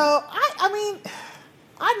open. So, I mean,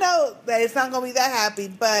 I know that it's not going to be that happy,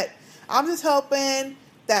 but I'm just hoping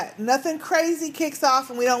that nothing crazy kicks off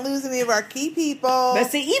and we don't lose any of our key people.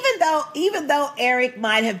 But see, even though Eric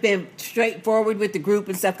might have been straightforward with the group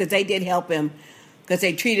and stuff, because they did help him, because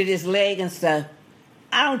they treated his leg and stuff,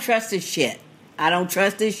 I don't trust his shit. I don't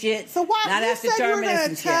trust this shit. So why? Not You after said you were Terminus going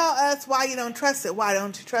and to shit. tell us why you don't trust it. Why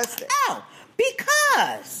don't you trust it? Oh,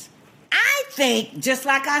 because I think, just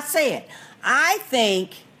like I said, I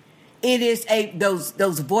think it is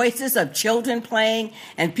those voices of children playing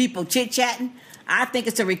and people chit-chatting. I think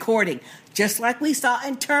it's a recording. Just like we saw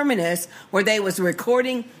in Terminus, where they was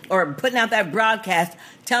recording or putting out that broadcast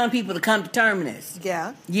telling people to come to Terminus.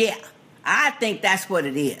 Yeah. Yeah. I think that's what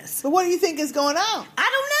it is. But what do you think is going on?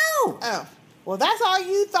 I don't know. Oh. Well, that's all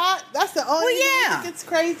you thought? That's the only reason you think it's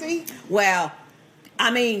crazy? Well,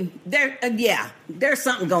 I mean, there's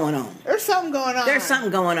something going on. There's something going on. There's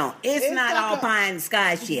something going on. It's not all pie in the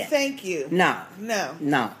sky shit. Thank you. No. No.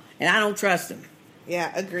 And I don't trust them.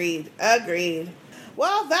 Yeah, agreed.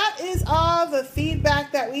 Well, that is all the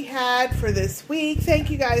feedback that we had for this week.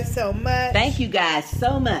 Thank you guys so much. Thank you guys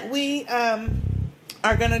so much. We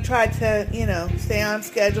are going to try to, stay on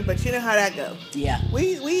schedule, but you know how that goes. Yeah.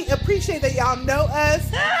 We appreciate that y'all know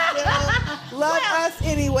us, love us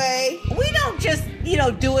anyway. We don't just,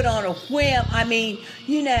 do it on a whim. I mean,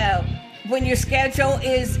 when your schedule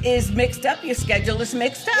is mixed up, your schedule is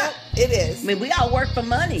mixed up. Yep, it is. I mean, we all work for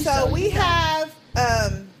money. So we have,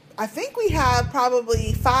 I think we have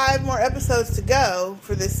probably 5 more episodes to go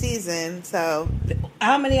for this season. So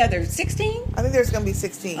how many others? 16? I think there's going to be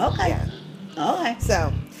 16. Okay. Yeah. Okay.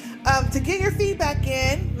 So, to get your feedback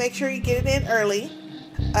in, make sure you get it in early,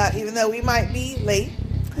 even though we might be late.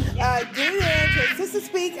 Get it in to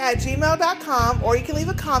sistahspeak@gmail.com, or you can leave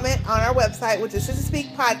a comment on our website, which is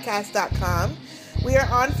sistahspeakpodcast.com. We are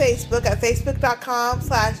on Facebook at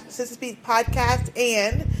facebook.com/sistahspeakpodcast,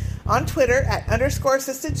 and on Twitter at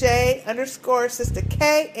 _SistahJ,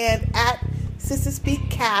 _SistahK, and at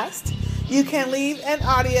sistahspeakcast. You can leave an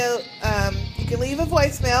audio, you can leave a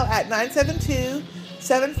voicemail at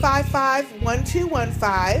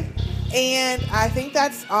 972-755-1215. And I think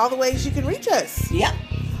that's all the ways you can reach us. Yep.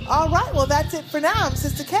 All right, well, that's it for now. I'm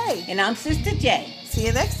Sister K. And I'm Sister J. See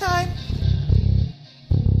you next time.